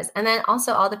Guerrilleras. And then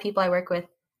also all the people I work with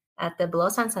at the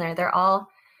Bulosan Center, they're all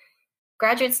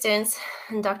graduate students,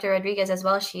 and Dr. Rodriguez as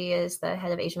well. She is the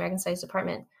head of Asian American Studies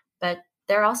Department, but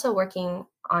they're also working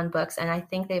on books. And I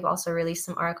think they've also released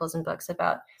some articles and books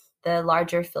about the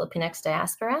larger Filipinx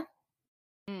diaspora.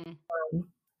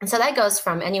 And so that goes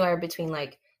from anywhere between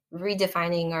like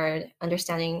redefining or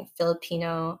understanding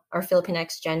Filipino or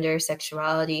Filipinx gender,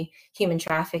 sexuality, human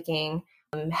trafficking,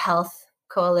 health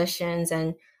coalitions,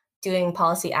 and doing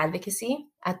policy advocacy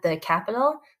at the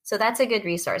Capitol. So that's a good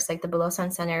resource, like the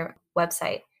Bulosan Center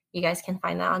website. You guys can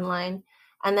find that online.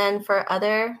 And then for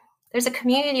other there's a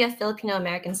community of Filipino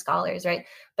American scholars, right?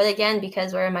 But again,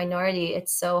 because we're a minority,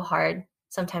 it's so hard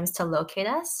sometimes to locate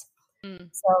us.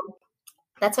 So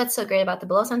that's what's so great about the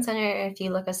Bulosan Center, if you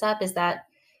look us up, is that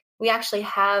we actually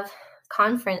have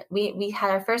conference. We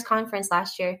had our first conference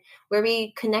last year where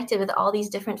we connected with all these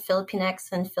different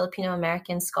Filipinx and Filipino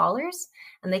American scholars,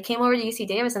 and they came over to UC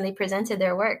Davis and they presented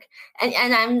their work.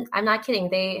 And I'm not kidding.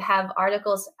 They have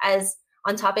articles as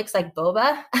on topics like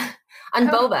boba, on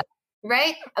boba,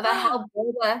 right? About how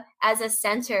boba as a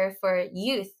center for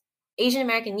youth, Asian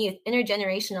American youth,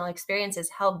 intergenerational experiences,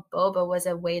 how boba was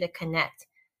a way to connect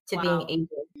to being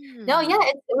Asian. No, yeah,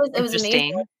 it was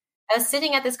amazing. I was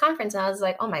sitting at this conference and I was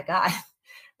like, oh my God,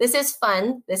 this is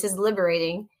fun. This is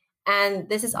liberating. And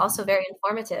this is also very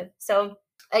informative. So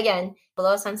again,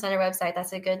 below Sun Center website,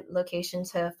 that's a good location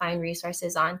to find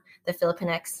resources on the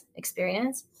Filipinx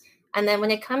experience. And then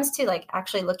when it comes to like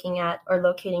actually looking at or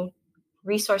locating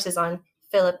resources on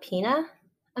Filipina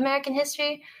American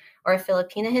history or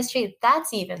Filipina history,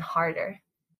 that's even harder.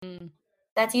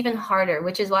 That's even harder,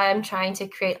 which is why I'm trying to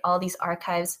create all these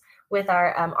archives with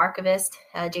our archivist,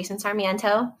 Jason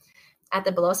Sarmiento, at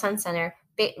the Below Sun Center,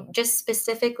 just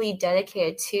specifically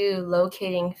dedicated to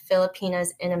locating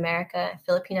Filipinas in America,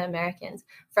 Filipino Americans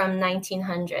from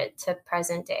 1900 to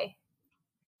present day.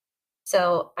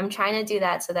 So I'm trying to do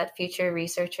that so that future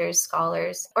researchers,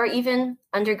 scholars, or even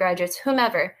undergraduates,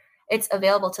 whomever, it's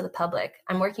available to the public.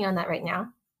 I'm working on that right now.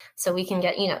 So we can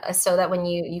get, so that when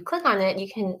you click on it, you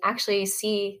can actually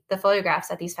see the photographs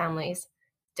that these families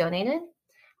donated.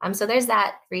 So there's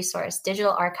that resource,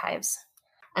 digital archives.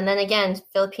 And then again,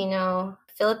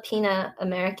 Filipina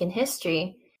American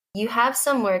history, you have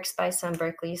some works by some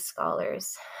Berkeley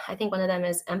scholars. I think one of them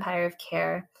is Empire of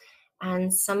Care.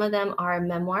 And some of them are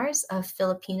memoirs of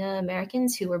Filipina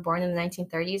Americans who were born in the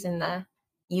 1930s in the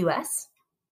US.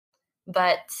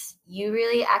 But you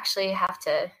really actually have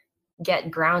to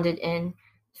get grounded in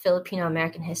Filipino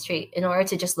American history in order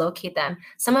to just locate them.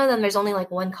 Some of them, there's only like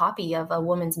one copy of a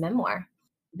woman's memoir.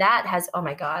 That has, oh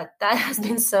my God, that has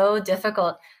been so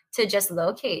difficult to just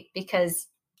locate because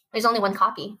there's only one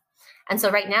copy. And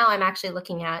so right now I'm actually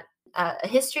looking at a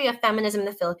history of feminism in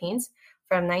the Philippines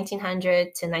from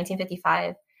 1900 to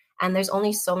 1955. And there's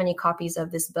only so many copies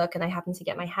of this book, and I happen to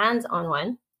get my hands on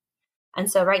one. And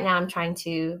so right now I'm trying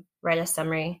to write a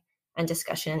summary and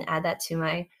discussion and add that to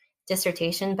my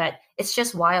dissertation. But it's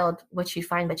just wild what you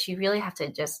find, but you really have to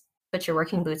just put your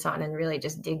working boots on and really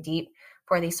just dig deep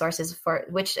for these sources, for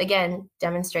which again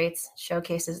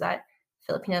showcases that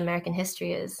Filipino American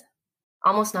history is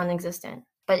almost non-existent.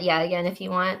 But yeah, again, if you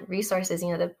want resources,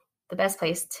 the best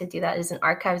place to do that is in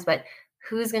archives. But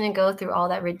who's going to go through all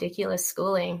that ridiculous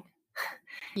schooling?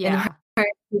 Yeah, and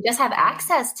you just have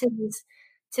access to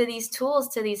these tools,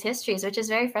 to these histories, which is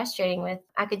very frustrating with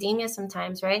academia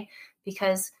sometimes, right?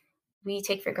 Because we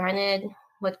take for granted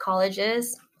what college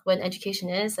is, what education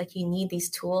is. Like, you need these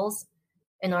tools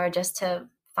in order just to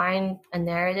find a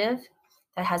narrative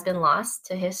that has been lost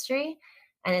to history.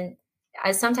 And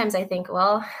sometimes I think,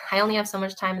 well, I only have so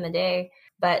much time in the day.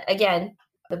 But again,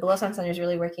 the Below Sun Center is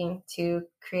really working to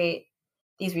create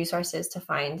these resources to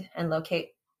find and locate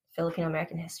Filipino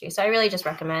American history. So I really just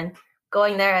recommend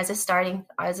going there as a starting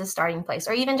place,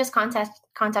 or even just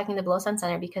contacting the Below Sun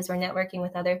Center, because we're networking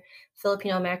with other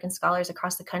Filipino American scholars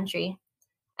across the country,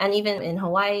 and even in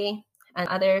Hawaii and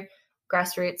other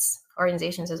grassroots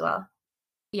organizations as well.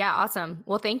 Yeah, awesome.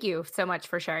 Well, thank you so much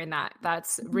for sharing that.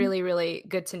 That's really, really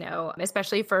good to know,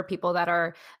 especially for people that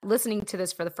are listening to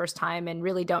this for the first time and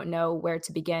really don't know where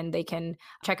to begin. They can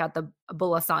check out the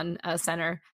Bulasan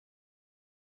Center.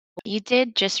 You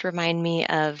did just remind me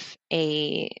of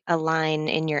a line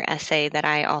in your essay that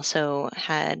I also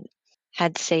had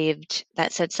saved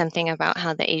that said something about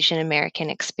how the Asian American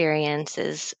experience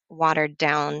is watered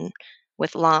down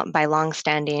by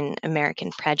longstanding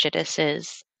American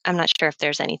prejudices. I'm not sure if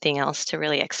there's anything else to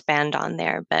really expand on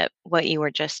there, but what you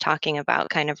were just talking about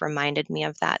kind of reminded me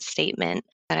of that statement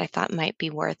that I thought might be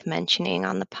worth mentioning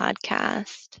on the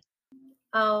podcast.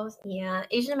 Oh, yeah.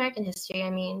 Asian American history. I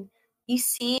mean, you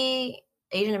see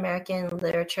Asian American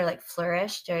literature like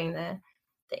flourish during the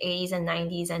 80s and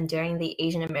 90s, and during the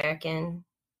Asian American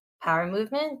power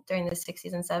movement during the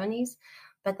 60s and 70s.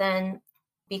 But then,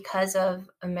 because of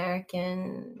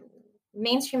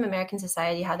mainstream American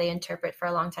society, how they interpret for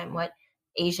a long time what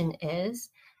Asian is,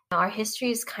 our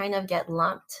histories kind of get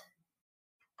lumped,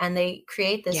 and they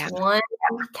create this one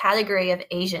category of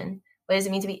Asian. What does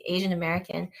it mean to be Asian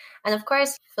American? And of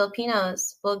course,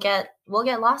 Filipinos will get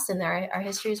lost in there. Our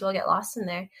histories will get lost in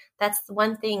there. That's the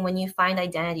one thing when you find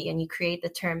identity and you create the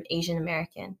term Asian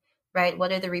American, right?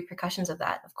 What are the repercussions of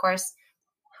that? Of course,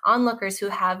 onlookers who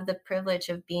have the privilege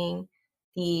of being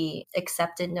the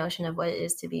accepted notion of what it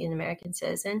is to be an American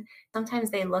citizen,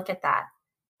 sometimes they look at that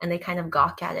and they kind of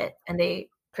gawk at it and they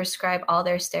prescribe all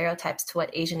their stereotypes to what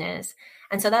Asian is.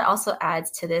 And so that also adds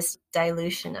to this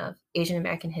dilution of Asian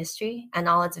American history and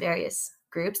all its various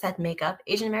groups that make up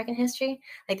Asian American history.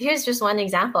 Like, here's just one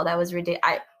example that was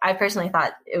ridiculous. I personally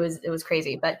thought it was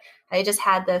crazy, but I just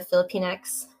had the Filipino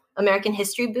American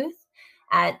History booth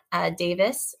at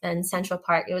Davis and Central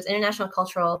Park. It was International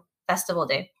Cultural Festival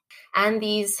Day. And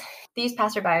these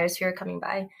passerbyers who are coming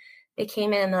by, they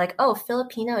came in and they're like, "Oh,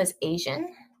 Filipino is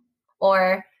Asian?"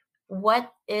 Or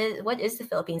what is the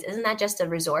Philippines? Isn't that just a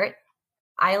resort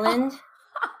island?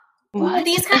 What?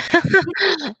 These kind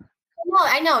of, no,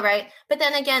 I know, right? But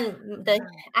then again, the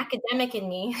academic in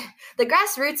me, the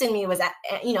grassroots in me was,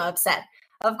 upset,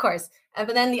 of course.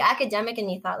 But then the academic in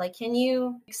me thought, like, can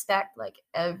you expect like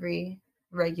every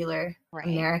regular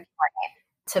American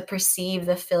to perceive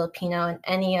the Filipino in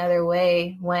any other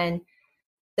way when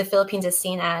the Philippines is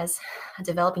seen as a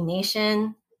developing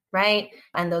nation, right?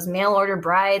 And those mail order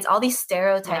brides, all these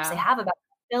stereotypes they have about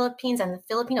the Philippines and the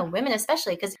Filipino women,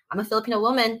 especially because I'm a Filipino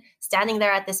woman standing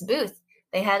there at this booth.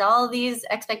 They had all these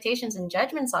expectations and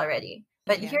judgments already.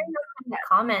 But hearing those kind of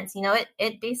comments,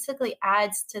 it basically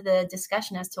adds to the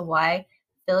discussion as to why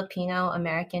Filipino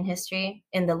American history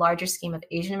in the larger scheme of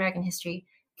Asian American history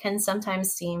can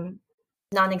sometimes seem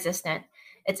non-existent.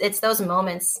 It's those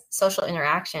moments, social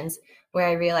interactions, where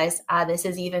I realized, this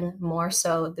is even more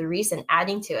so the reason,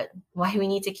 adding to it, why we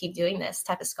need to keep doing this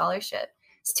type of scholarship.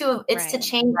 It's to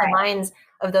change the minds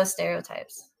of those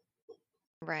stereotypes.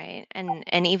 Right.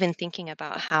 And even thinking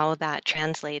about how that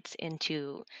translates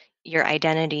into your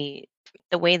identity,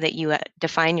 the way that you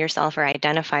define yourself or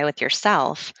identify with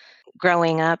yourself.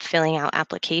 Growing up, filling out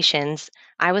applications,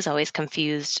 I was always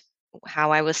confused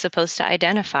how I was supposed to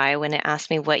identify when it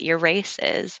asked me what your race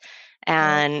is.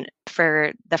 And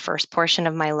for the first portion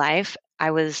of my life, I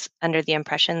was under the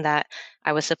impression that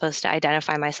I was supposed to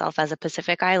identify myself as a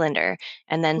Pacific Islander.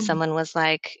 And then someone was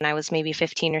like, and I was maybe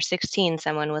 15 or 16,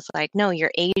 someone was like, "No,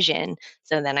 you're Asian."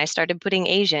 So then I started putting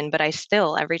Asian, but I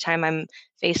still, every time I'm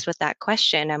faced with that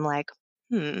question, I'm like,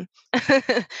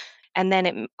 And then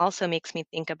it also makes me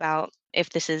think about, if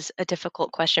this is a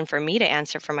difficult question for me to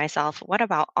answer for myself, what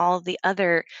about all the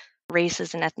other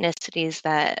races and ethnicities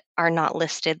that are not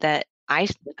listed that I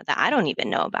don't even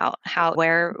know about?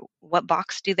 What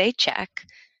box do they check?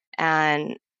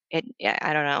 And I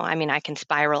don't know. I mean, I can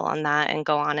spiral on that and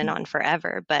go on and on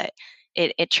forever, but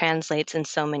it translates in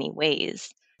so many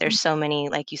ways. There's so many,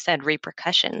 like you said,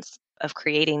 repercussions of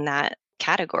creating that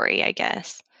category, I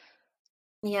guess.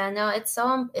 Yeah, no, it's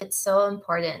so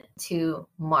important to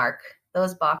mark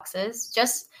those boxes.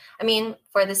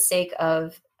 For the sake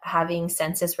of having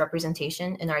census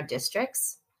representation in our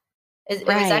districts.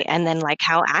 Right. And then, like,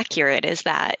 how accurate is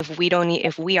that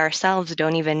if we ourselves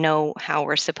don't even know how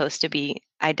we're supposed to be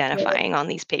identifying on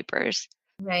these papers?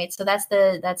 Right. So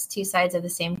that's two sides of the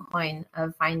same coin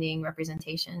of finding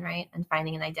representation, right? And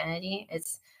finding an identity.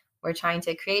 We're trying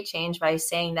to create change by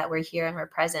saying that we're here and we're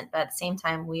present, but at the same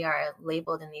time, we are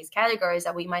labeled in these categories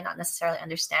that we might not necessarily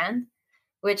understand,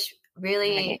 which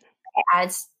really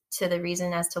adds to the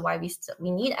reason as to why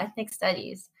we need ethnic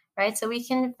studies, right? So we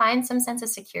can find some sense of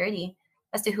security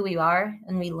as to who we are,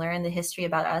 and we learn the history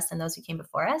about us and those who came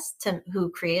before us,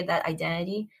 who created that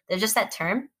identity. There's just that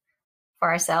term for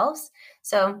ourselves.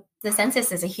 So the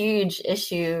census is a huge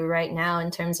issue right now in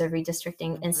terms of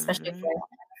redistricting, especially for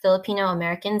Filipino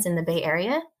Americans in the Bay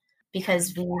Area,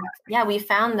 because we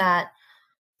found that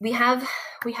we have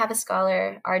a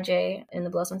scholar, RJ, in the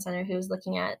Blossom Center, who's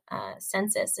looking at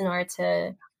census in order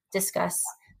to discuss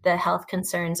the health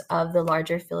concerns of the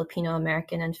larger Filipino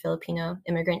American and Filipino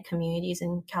immigrant communities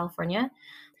in California.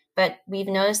 But we've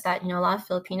noticed that, a lot of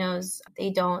Filipinos,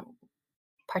 they don't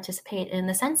participate in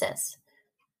the census,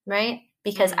 right?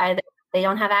 Because either they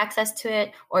don't have access to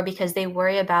it, or because they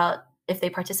worry about, if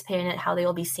they participate in it, how they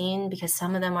will be seen, because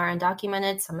some of them are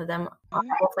undocumented, some of them are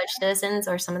full-fledged citizens,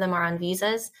 or some of them are on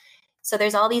visas. So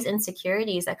there's all these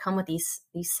insecurities that come with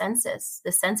the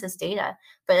census data.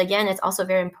 But again, it's also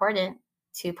very important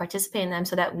to participate in them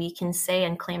so that we can say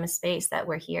and claim a space that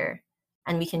we're here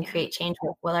and we can create change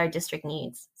with what our district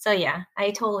needs. So yeah,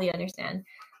 I totally understand,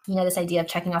 this idea of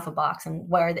checking off a box and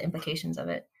what are the implications of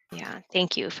it. Yeah,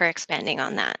 thank you for expanding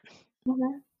on that.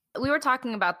 We were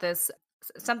talking about this,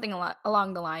 something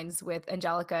along the lines with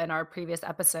Angelica in our previous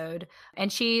episode,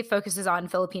 and she focuses on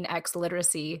Philippine X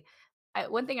literacy.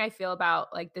 One thing I feel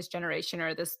about like this generation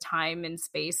or this time and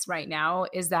space right now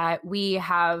is that we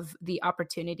have the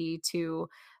opportunity to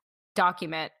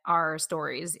document our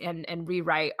stories and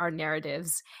rewrite our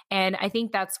narratives. And I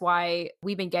think that's why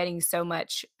we've been getting so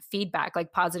much feedback,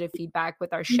 like positive feedback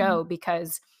with our show,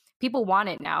 because people want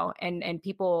it now. And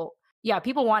people, yeah,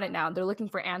 people want it now. They're looking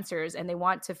for answers and they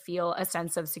want to feel a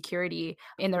sense of security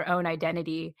in their own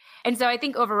identity. And so I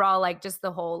think overall, like just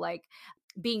the whole like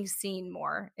being seen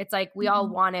more, it's like we all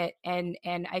want it. And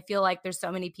I feel like there's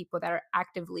so many people that are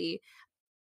actively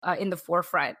in the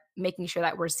forefront, making sure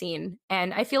that we're seen.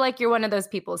 And I feel like you're one of those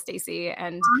people, Stacey.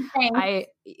 And Thanks.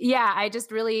 I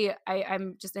just really,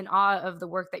 I'm just in awe of the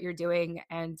work that you're doing.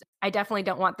 And I definitely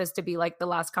don't want this to be like the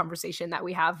last conversation that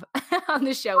we have on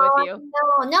the show with you.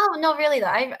 No, really though.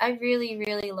 I really,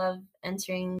 really love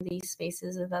entering these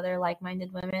spaces with other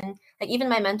like-minded women. Like even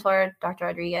my mentor, Dr.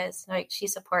 Rodriguez, like she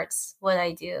supports what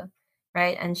I do,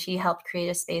 right? And she helped create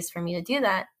a space for me to do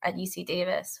that at UC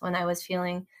Davis when I was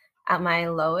feeling at my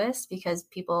lowest, because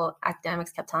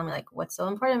academics kept telling me like, what's so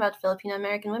important about Filipino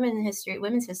American women's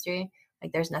history?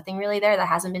 Like there's nothing really there that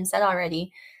hasn't been said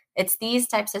already. It's these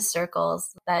types of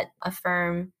circles that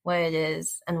affirm what it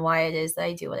is and why it is that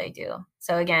I do what I do.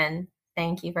 So again,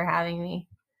 thank you for having me.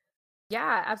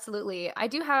 Yeah, absolutely. I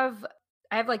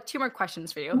have like two more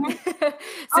questions for you.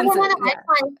 I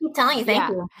keep telling you, thank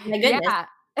you. My goodness. Yeah.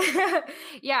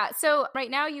 Yeah. So right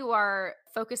now you are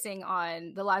focusing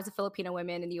on the lives of Filipino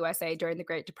women in the USA during the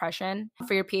Great Depression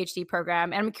for your PhD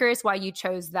program. And I'm curious why you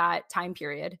chose that time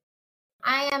period.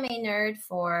 I am a nerd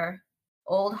for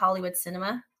old Hollywood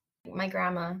cinema. My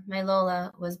grandma, my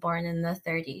Lola, was born in the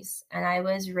 30s, and I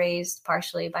was raised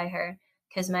partially by her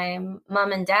because my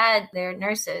mom and dad, they're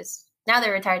nurses. Now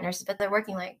they're retired nurses, but they're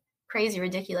working like crazy,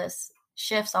 ridiculous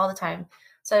shifts all the time.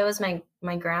 So it was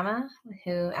my grandma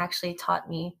who actually taught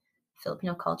me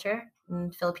Filipino culture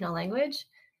and Filipino language.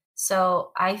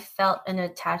 So I felt an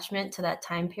attachment to that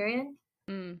time period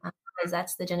because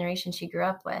that's the generation she grew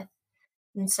up with.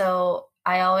 And so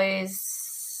I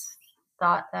always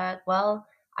thought that, well,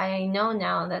 I know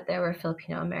now that there were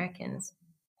Filipino Americans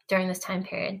during this time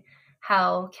period.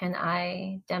 How can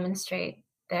I demonstrate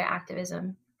their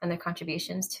activism and their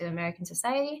contributions to American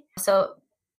society? So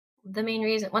one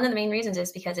of the main reasons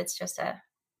is because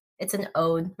it's an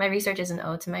ode. My research is an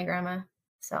ode to my grandma.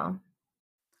 So.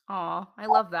 Oh, I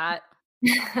love that.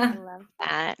 I love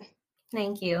that.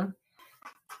 Thank you.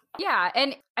 Yeah.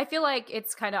 And I feel like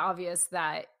it's kind of obvious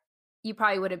that you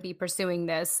probably wouldn't be pursuing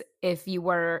this if you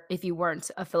weren't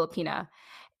a Filipina.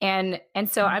 And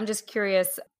so I'm just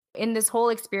curious, in this whole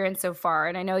experience so far,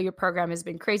 and I know your program has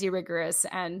been crazy rigorous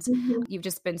and you've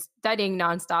just been studying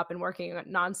nonstop and working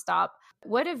nonstop.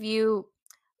 What have you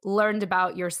learned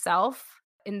about yourself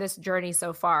in this journey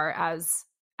so far as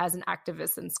an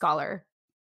activist and scholar?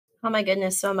 Oh my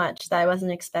goodness, so much that I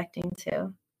wasn't expecting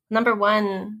to. Number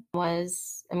one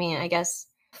was, I guess,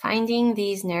 finding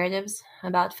these narratives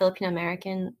about Filipino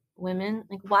American women.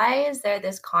 Like, why is there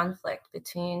this conflict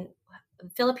between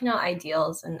Filipino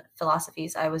ideals and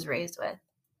philosophies I was raised with,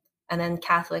 and then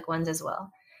Catholic ones as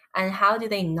well? And how do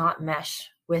they not mesh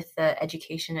with the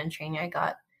education and training I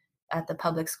got at the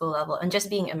public school level and just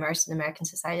being immersed in American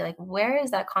society? Like, where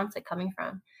is that conflict coming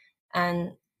from?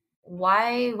 And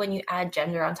why, when you add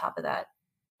gender on top of that,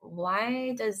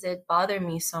 why does it bother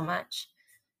me so much?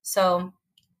 So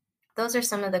those are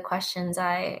some of the questions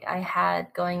I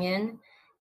had going in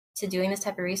to doing this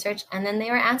type of research. And then they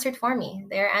were answered for me.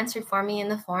 They were answered for me in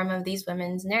the form of these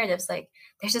women's narratives. Like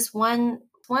there's this one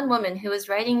woman who was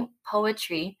writing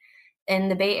poetry in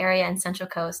the Bay Area and Central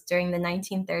Coast during the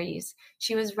 1930s.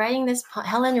 She was writing this,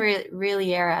 Helen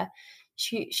Riera.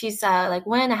 She's like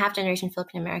 1.5 generation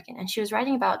Filipino American. And she was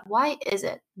writing about, why is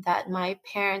it that my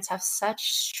parents have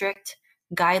such strict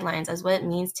guidelines as what it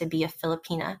means to be a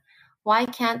Filipina? Why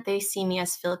can't they see me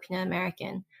as Filipino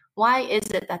American? Why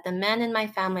is it that the men in my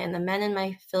family and the men in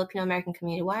my Filipino American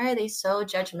community, why are they so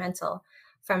judgmental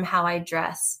from how I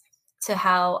dress to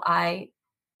how I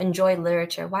enjoy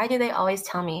literature? Why do they always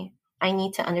tell me I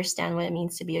need to understand what it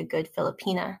means to be a good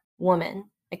Filipina woman?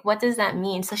 Like, what does that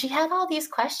mean? So she had all these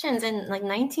questions in like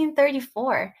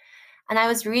 1934. And I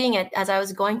was reading it as I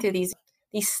was going through these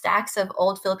stacks of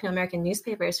old Filipino American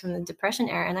newspapers from the Depression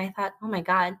era. And I thought, oh my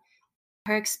God,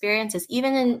 her experiences,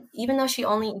 even though you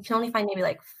can only find maybe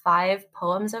like 5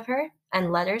 poems of her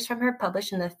and letters from her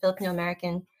published in the Filipino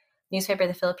American newspaper,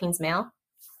 the Philippines Mail.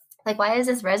 Like, why is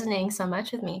this resonating so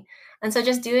much with me? And so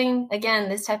just doing, again,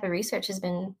 this type of research has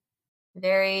been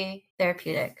very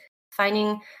therapeutic.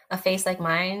 Finding a face like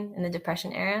mine in the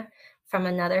Depression era from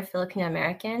another Filipino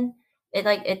American,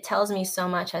 it tells me so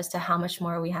much as to how much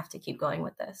more we have to keep going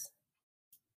with this.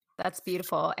 That's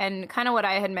beautiful. And kind of what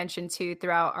I had mentioned too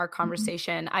throughout our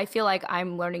conversation, I feel like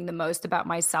I'm learning the most about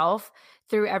myself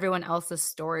through everyone else's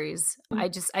stories.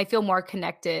 I feel more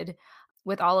connected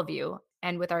with all of you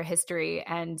and with our history.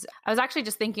 And I was actually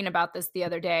just thinking about this the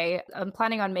other day. I'm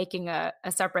planning on making a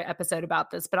separate episode about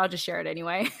this, but I'll just share it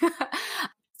anyway.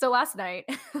 So last night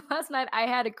I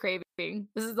had a craving.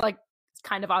 This is like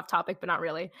kind of off topic, but not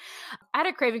really. I had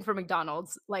a craving for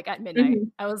McDonald's like at midnight.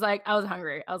 I was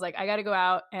hungry. I was like, I got to go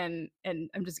out and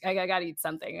I got to eat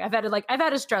something. I've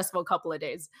had a stressful couple of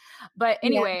days. But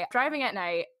anyway, driving at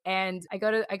night, and I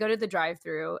go to the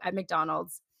drive-through at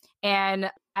McDonald's, and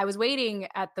I was waiting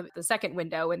at the second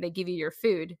window when they give you your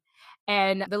food.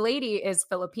 And the lady is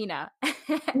Filipina.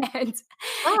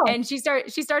 and she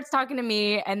starts talking to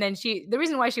me, and then the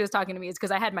reason why she was talking to me is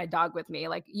because I had my dog with me.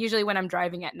 Like usually when I'm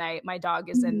driving at night, my dog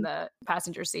is in the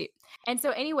passenger seat. And so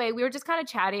anyway, we were just kind of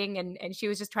chatting, and she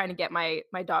was just trying to get my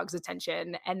dog's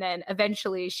attention. And then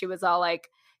eventually she was like,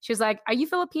 "Are you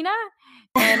Filipina?"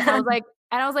 And I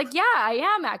was like, "Yeah,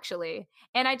 I am actually."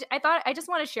 And I thought I just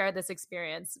want to share this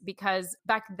experience because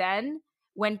back then,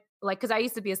 because I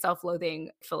used to be a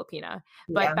self-loathing Filipina,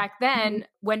 but back then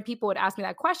when people would ask me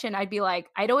that question,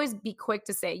 I'd always be quick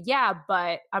to say, yeah,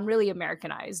 but I'm really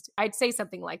Americanized. I'd say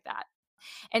something like that.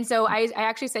 And so I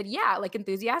actually said, yeah, like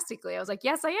enthusiastically. I was like,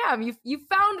 yes, I am. You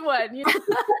found one.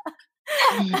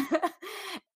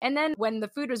 And then when the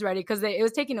food was ready, because it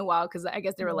was taking a while, because I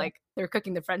guess they were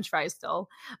cooking the French fries still.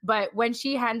 But when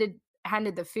she handed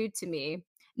the food to me,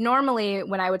 normally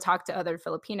when I would talk to other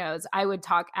Filipinos, I would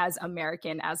talk as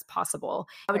American as possible.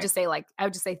 I would just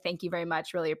say thank you very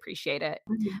much, really appreciate it.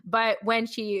 But when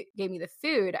she gave me the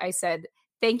food, I said,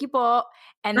 thank you po,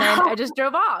 and then I just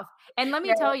drove off. And let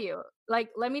me tell you,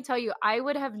 I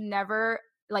would have never,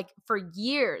 for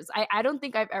years, I don't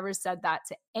think I've ever said that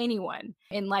to anyone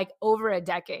in over a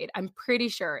decade. I'm pretty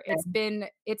sure it's been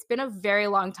a very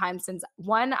long time since,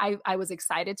 one, I was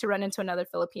excited to run into another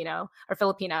Filipino or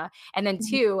Filipina, and then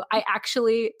two, I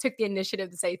actually took the initiative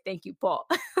to say thank you po.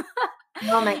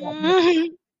 Oh my God.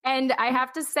 And I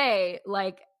have to say,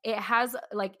 it has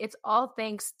it's all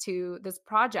thanks to this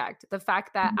project. The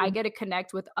fact that I get to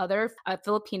connect with other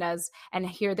Filipinas and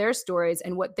hear their stories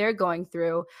and what they're going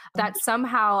through, that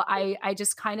somehow I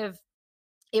just kind of,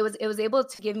 it was able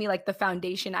to give me the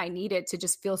foundation I needed to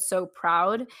just feel so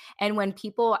proud. And when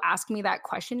people ask me that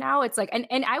question now, it's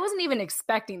and I wasn't even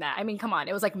expecting that. I mean, come on,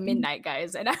 it was midnight,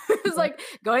 guys. And I was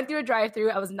going through a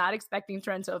drive-through. I was not expecting to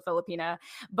run into a Filipina,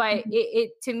 but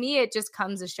it to me, it just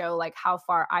comes to show how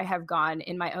far I have gone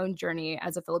in my own journey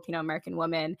as a Filipino American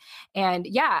woman. And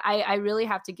yeah, I really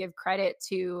have to give credit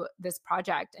to this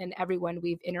project and everyone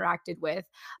we've interacted with.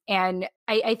 And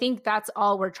I think that's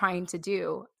all we're trying to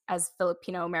do as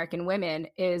Filipino American women,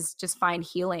 is just find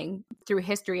healing through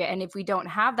history. And if we don't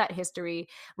have that history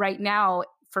right now,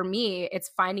 for me,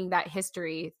 it's finding that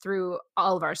history through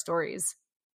all of our stories.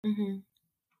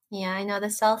 Yeah, I know the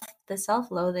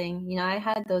self-loathing, I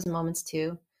had those moments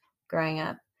too growing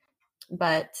up,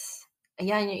 but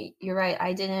yeah, you're right.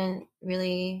 I didn't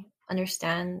really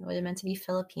understand what it meant to be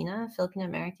Filipino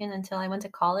American until I went to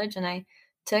college and I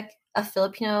took a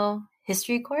Filipino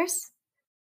history course.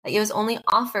 It was only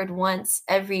offered once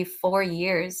every 4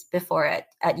 years before at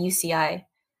UCI.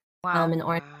 Wow. In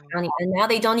Orange County. And now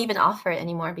they don't even offer it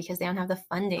anymore because they don't have the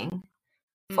funding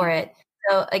for it.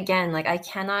 So again, I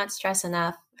cannot stress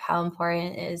enough how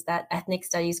important it is that ethnic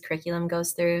studies curriculum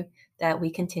goes through, that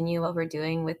we continue what we're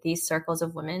doing with these circles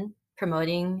of women,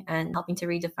 promoting and helping to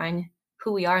redefine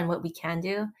who we are and what we can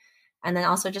do. And then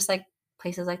also just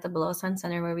places like the Below Sun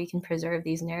Center where we can preserve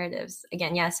these narratives.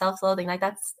 Again, yeah, self-loathing,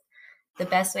 that's the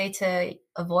best way to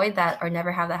avoid that or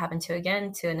never have that happen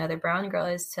to another brown girl,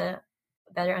 is to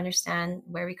better understand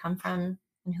where we come from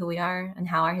and who we are and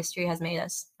how our history has made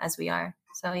us as we are.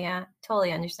 So yeah,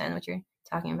 totally understand what you're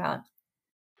talking about.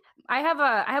 I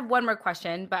have one more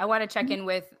question, but I want to check in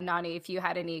with Nani if you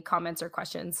had any comments or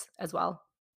questions as well.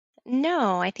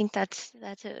 No, I think that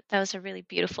was a really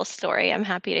beautiful story. I'm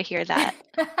happy to hear that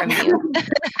from you.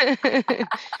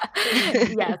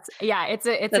 Yes. Yeah. It's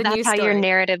a So new that's how story. your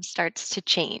narrative starts to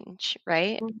change,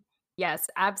 right? Yes,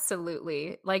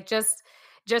 absolutely.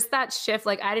 Just that shift,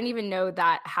 I didn't even know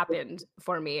that happened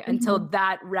for me until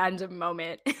that random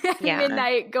moment at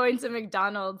midnight going to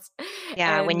McDonald's.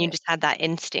 Yeah, when you just had that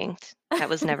instinct that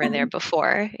was never there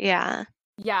before. Yeah.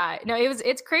 Yeah, no,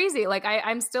 it's crazy.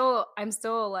 I'm still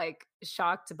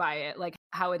shocked by it, like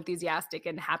how enthusiastic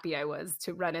and happy I was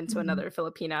to run into another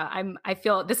Filipina. I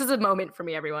feel this is a moment for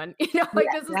me, everyone. Like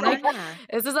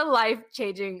this is a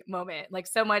life-changing moment. Like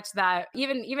so much that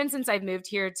even since I've moved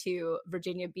here to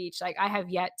Virginia Beach, like I have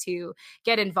yet to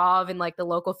get involved in like the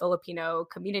local Filipino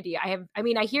community. I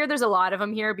hear there's a lot of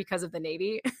them here because of the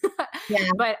Navy.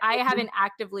 But I haven't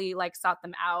actively like sought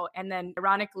them out. And then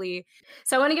ironically,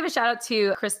 so I want to give a shout out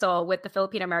to Crystal with the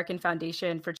Filipino American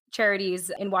Foundation for Charities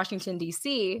in Washington,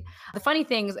 D.C. The funny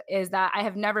thing is that I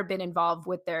have never been involved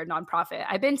with their nonprofit.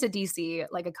 I've been to D.C.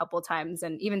 like a couple of times,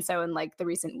 and even so in like the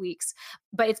recent weeks.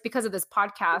 But it's because of this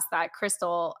podcast that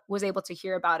Crystal was able to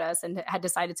hear about us and had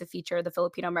decided to feature the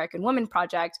Filipino American Woman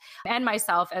Project and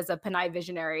myself as a Panay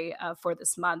visionary for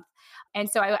this month. And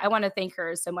so I want to thank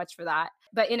her so much for that.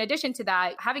 But in addition to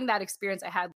that, having that experience I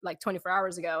had like 24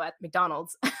 hours ago at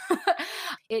McDonald's,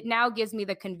 it now gives me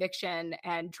the conviction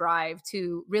and drive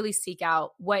to really seek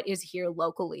out what is here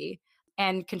locally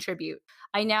and contribute.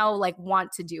 I now like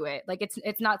want to do it. Like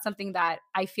it's not something that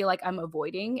I feel like I'm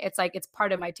avoiding. It's like it's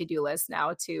part of my to-do list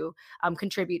now to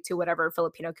contribute to whatever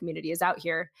Filipino community is out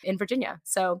here in Virginia.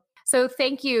 So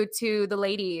thank you to the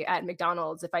lady at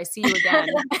McDonald's. If I see you again,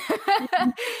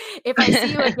 if I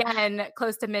see you again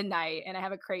close to midnight and I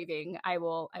have a craving, I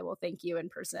will thank you in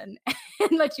person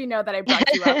and let you know that I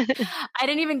brought you up. I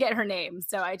didn't even get her name,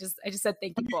 so I just said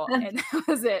thank you, Paul, and that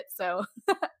was it. So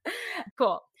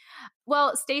cool.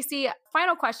 Well, Stacey,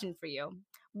 final question for you.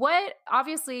 What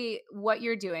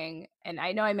you're doing, and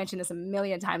I know I mentioned this a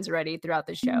million times already throughout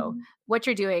the show, what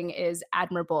you're doing is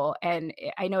admirable. And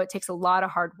I know it takes a lot of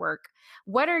hard work.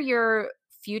 What are your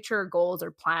future goals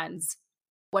or plans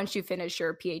once you finish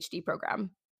your PhD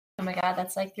program? Oh my God,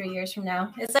 that's like 3 years from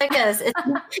now. It's like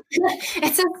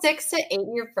it's a 6 to 8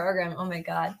 year program. Oh my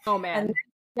God. Oh man. And,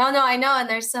 no, I know. And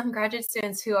there's some graduate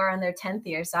students who are on their 10th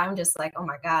year. So I'm just like, oh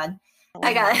my God,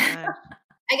 I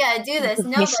gotta do this.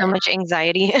 No, so much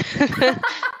anxiety. Oh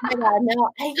my God, no,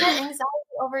 I get anxiety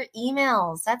over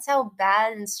emails. That's how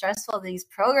bad and stressful these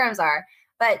programs are.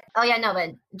 But but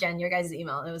Jen, your guys'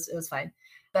 email, it was fine.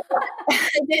 But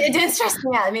it didn't stress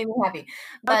me out. It made me happy.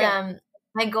 But okay.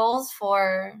 My goals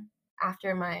for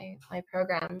after my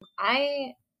program,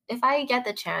 if I get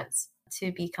the chance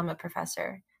to become a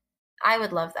professor, I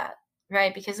would love that,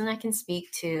 right? Because then I can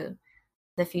speak to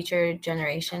the future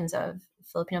generations of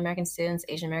Filipino American students,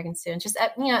 Asian American students, just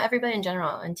everybody in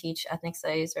general, and teach ethnic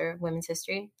studies or women's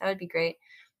history. That would be great.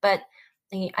 But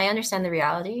I understand the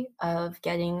reality of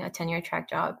getting a tenure track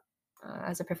job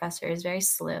as a professor is very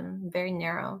slim, very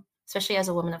narrow, especially as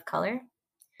a woman of color.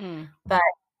 But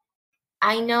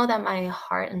I know that my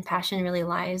heart and passion really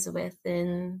lies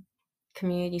within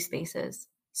community spaces.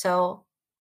 So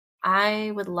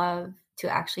I would love to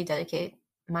actually dedicate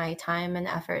my time and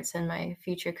efforts in my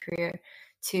future career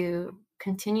to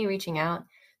continue reaching out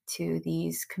to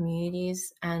these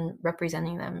communities and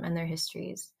representing them and their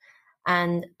histories,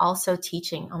 and also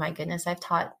teaching. Oh my goodness, I've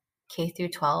taught K through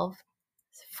 12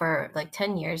 for like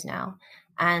 10 years now,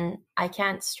 and I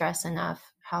can't stress enough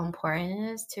how important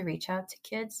it is to reach out to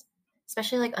kids,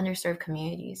 especially like underserved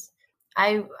communities.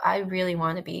 I really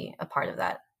want to be a part of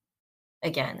that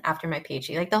again after my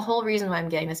PhD. Like the whole reason why I'm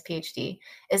getting this PhD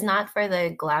is not for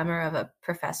the glamour of a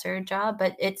professor job,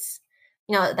 but it's,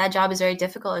 that job is very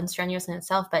difficult and strenuous in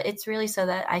itself, but it's really so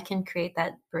that I can create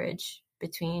that bridge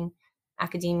between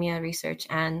academia, research,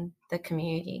 and the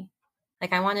community.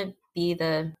 Like I want to be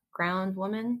the ground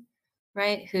woman,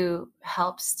 right, who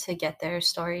helps to get their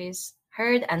stories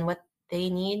heard and what they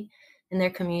need in their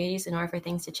communities in order for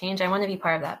things to change. I want to be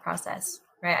part of that process,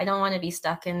 right? I don't want to be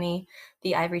stuck in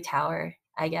the ivory tower,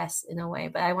 I guess, in a way,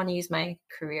 but I want to use my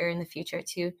career in the future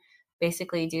to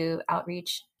basically do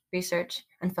outreach, research,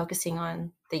 and focusing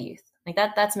on the youth. Like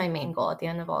that's my main goal at the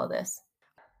end of all of this.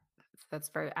 That's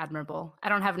very admirable. I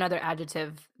don't have another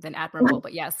adjective than admirable,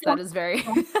 but yes, that is very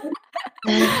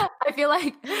I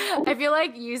feel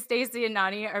like you, Stacey, and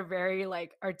Nani are very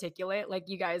like articulate. Like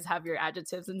you guys have your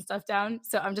adjectives and stuff down.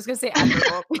 So I'm just gonna say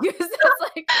admirable because that's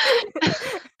like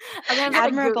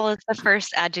admirable is the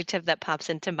first adjective that pops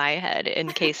into my head in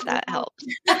case that helps.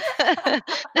 Thank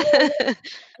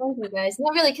you guys.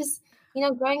 No, really, because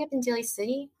growing up in Daly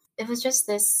City, it was just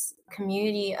this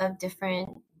community of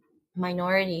different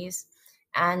minorities.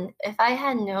 And if I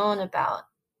had known about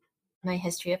my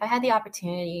history, if I had the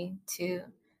opportunity to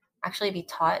actually be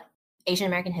taught Asian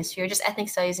American history or just ethnic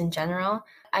studies in general,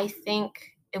 I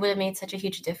think it would have made such a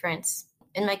huge difference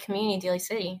in my community, Daly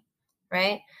City,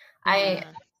 right? I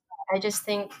just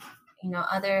think,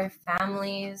 other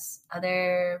families,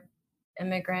 other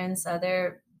immigrants,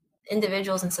 other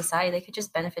individuals in society, they could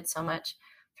just benefit so much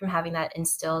from having that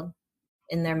instilled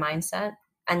in their mindset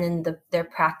and in their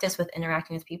practice with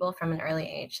interacting with people from an early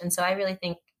age. And so I really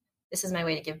think this is my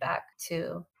way to give back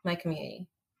to my community.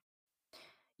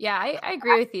 Yeah, I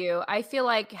agree with you. I feel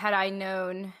like had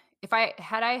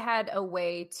I had a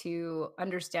way to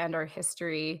understand our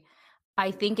history, I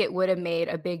think it would have made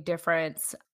a big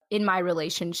difference in my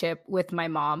relationship with my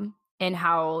mom and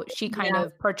how she kind Yeah.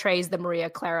 of portrays the Maria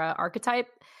Clara archetype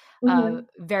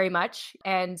very much,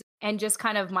 and just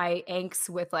kind of my angst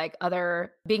with like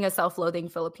other being a self-loathing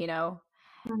Filipino.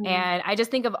 And I just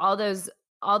think of all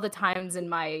the times in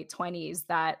my 20s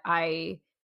that I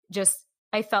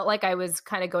felt like I was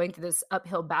kind of going through this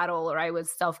uphill battle, or I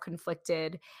was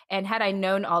self-conflicted. And had I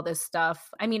known all this stuff,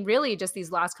 I mean, really just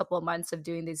these last couple of months of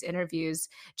doing these interviews,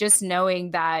 just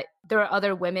knowing that there are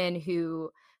other women who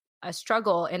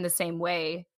struggle in the same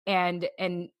way, and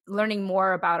learning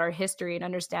more about our history and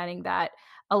understanding that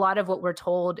a lot of what we're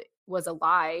told was a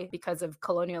lie because of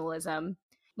colonialism.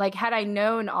 Like, had I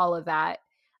known all of that,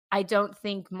 I don't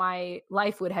think my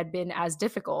life would have been as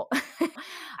difficult.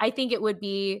 I think it would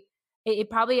be it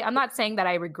probably, I'm not saying that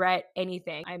I regret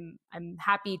anything. I'm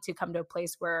happy to come to a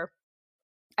place where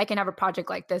I can have a project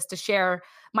like this to share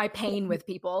my pain with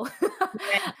people.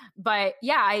 But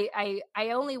yeah, I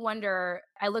only wonder,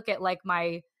 I look at like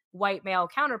my white male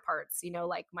counterparts, you know,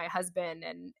 like my husband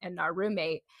and our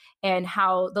roommate, and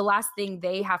how the last thing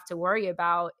they have to worry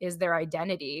about is their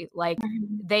identity. Like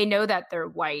they know that they're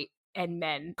white and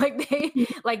men.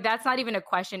 Like that's not even a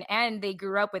question. And they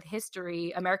grew up with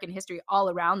history, American history all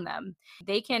around them.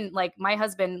 They can, like my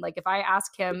husband, like if I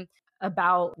ask him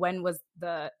about when was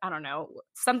I don't know,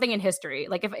 something in history,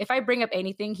 like if I bring up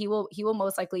anything, he will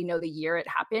most likely know the year it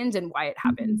happened and why it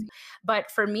happened.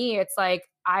 But for me, it's like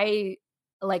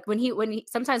like when he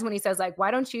sometimes when he says like,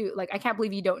 why don't you, like, I can't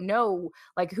believe you don't know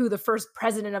like who the first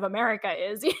president of America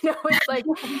is, you know,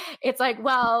 it's like,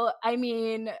 well, I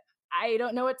mean, I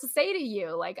don't know what to say to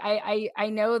you. Like I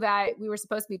know that we were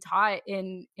supposed to be taught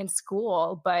in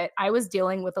school, but I was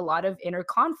dealing with a lot of inner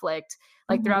conflict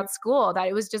like throughout school, that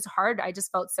it was just hard. I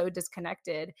just felt so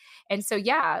disconnected. And so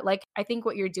yeah, like I think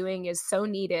what you're doing is so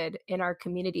needed in our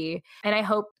community. And I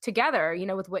hope together, you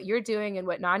know, with what you're doing and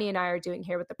what Nani and I are doing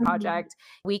here with the project,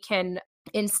 we can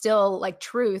instill like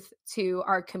truth to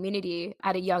our community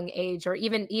at a young age, or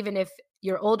even if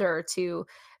you're older, to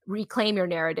reclaim your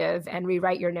narrative and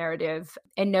rewrite your narrative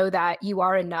and know that you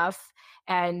are enough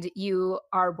and you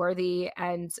are worthy.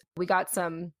 And we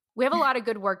have a lot of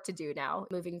good work to do now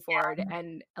moving forward,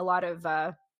 and a lot of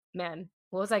man,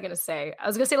 what was I going to say? I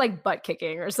was going to say like butt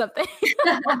kicking or something.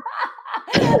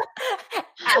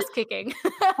 Ass kicking.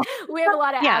 We have a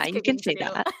lot of ass kicking. Yeah, you can say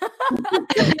that.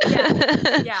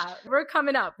 Yeah. We're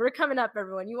coming up,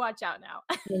 everyone. You watch out now.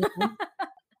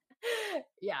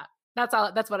 Yeah. That's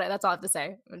all I have to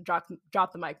say. Drop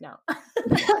the mic now.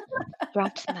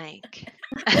 Drop the mic.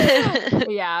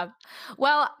 Yeah.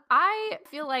 Well, I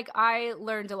feel like I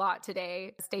learned a lot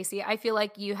today, Stacey. I feel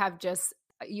like you have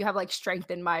like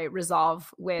strengthened my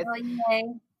resolve with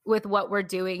what we're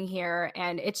doing here.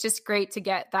 And it's just great to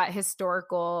get that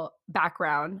historical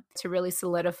background to really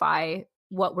solidify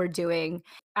what we're doing.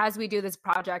 As we do this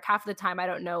project, half the time I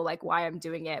don't know like why I'm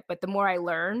doing it, but the more I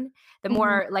learn, the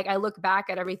more like I look back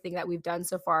at everything that we've done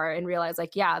so far and realize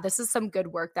like, yeah, this is some good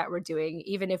work that we're doing,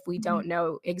 even if we don't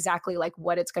know exactly like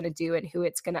what it's going to do and who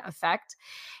it's going to affect.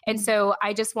 And so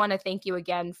I just want to thank you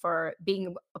again for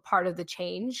being a part of the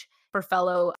change for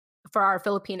our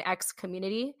Philippine X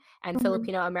community and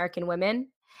Filipino American women.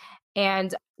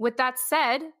 And with that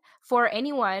said, for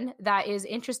anyone that is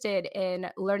interested in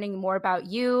learning more about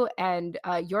you and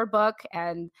your book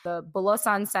and the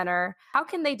Bulosan Center, how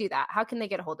can they do that? How can they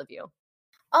get a hold of you?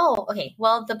 Oh, okay.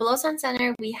 Well, the Bulosan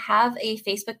Center, we have a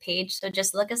Facebook page. So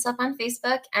just look us up on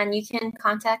Facebook and you can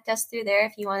contact us through there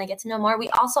if you want to get to know more. We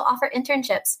also offer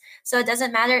internships. So it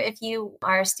doesn't matter if you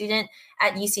are a student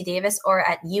at UC Davis or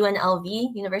at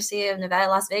UNLV, University of Nevada,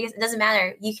 Las Vegas. It doesn't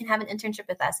matter. You can have an internship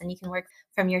with us and you can work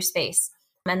from your space.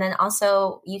 And then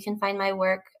also you can find my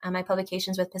work, my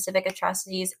publications with Pacific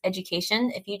Atrocities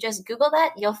Education. If you just Google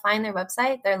that, you'll find their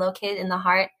website. They're located in the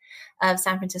heart of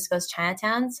San Francisco's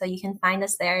Chinatown. So you can find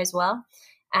us there as well.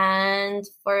 And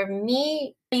for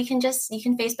me, you can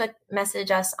Facebook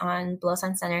message us on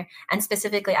Bulosan Center and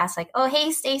specifically ask like, oh, hey,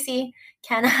 Stacey,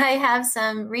 can I have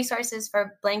some resources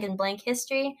for blank and blank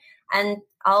history? And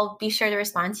I'll be sure to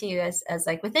respond to you as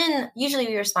like usually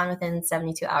we respond within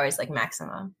 72 hours, like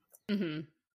maximum.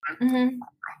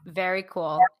 Very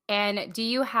cool. And do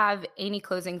you have any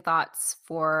closing thoughts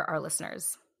for our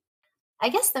listeners? I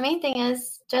guess the main thing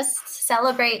is just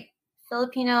celebrate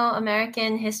Filipino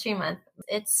American History Month.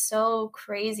 it's so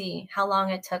crazy how long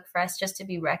it took for us just to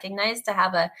be recognized, to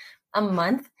have a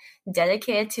month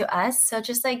dedicated to us. So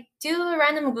just like do a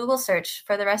random Google search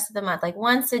for the rest of the month, like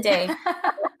once a day.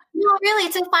 No,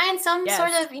 really, to find some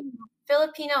sort of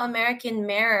Filipino American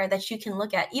mirror that you can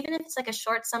look at, even if it's like a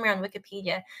short summary on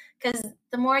Wikipedia, because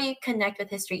the more you connect with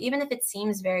history, even if it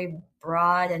seems very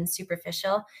broad and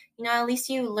superficial, at least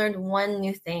you learned one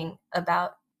new thing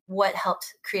about what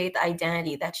helped create the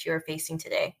identity that you're facing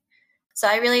today. So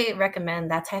I really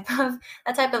recommend that type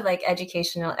of like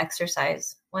educational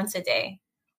exercise once a day,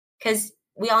 because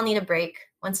we all need a break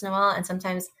once in a while. And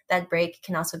sometimes that break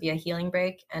can also be a healing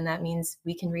break. And that means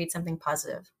we can read something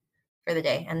positive for the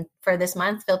day. And for this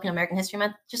month, Filipino American History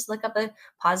Month, just look up a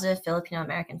positive Filipino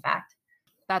American fact.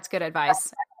 That's good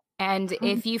advice. And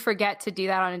if you forget to do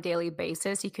that on a daily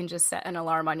basis, you can just set an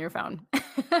alarm on your phone.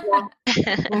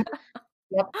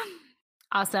 Yep.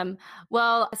 Awesome.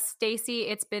 Well, Stacey,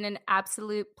 it's been an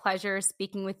absolute pleasure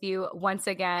speaking with you once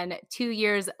again. 2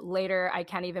 years later, I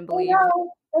can't even believe.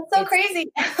 That's so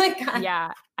crazy. Oh my God.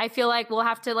 Yeah. I feel like we'll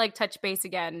have to like touch base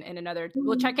again in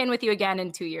we'll check in with you again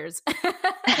in 2 years.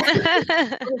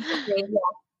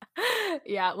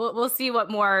 Yeah, we'll see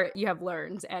what more you have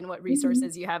learned and what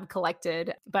resources you have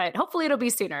collected, but hopefully it'll be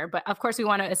sooner. But of course, we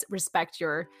want to respect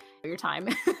your time.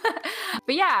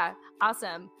 But yeah,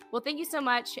 awesome. Well, thank you so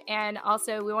much. And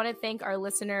also, we want to thank our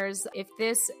listeners. If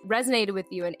this resonated with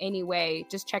you in any way,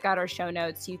 just check out our show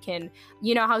notes. You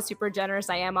know how super generous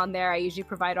I am on there. I usually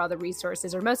provide all the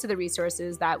resources or most of the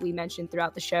resources that we mentioned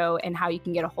throughout the show, and how you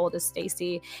can get a hold of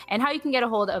Stacey and how you can get a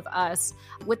hold of us.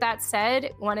 With that said,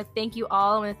 I want to thank you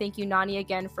all. I want to thank you, Nani,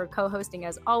 again for co-hosting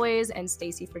as always, and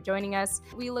Stacey for joining us.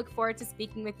 We look forward to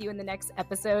speaking with you in the next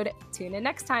episode. Tune in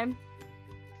next time.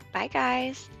 Bye,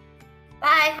 guys.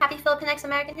 Bye. Happy Filipino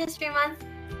American History Month.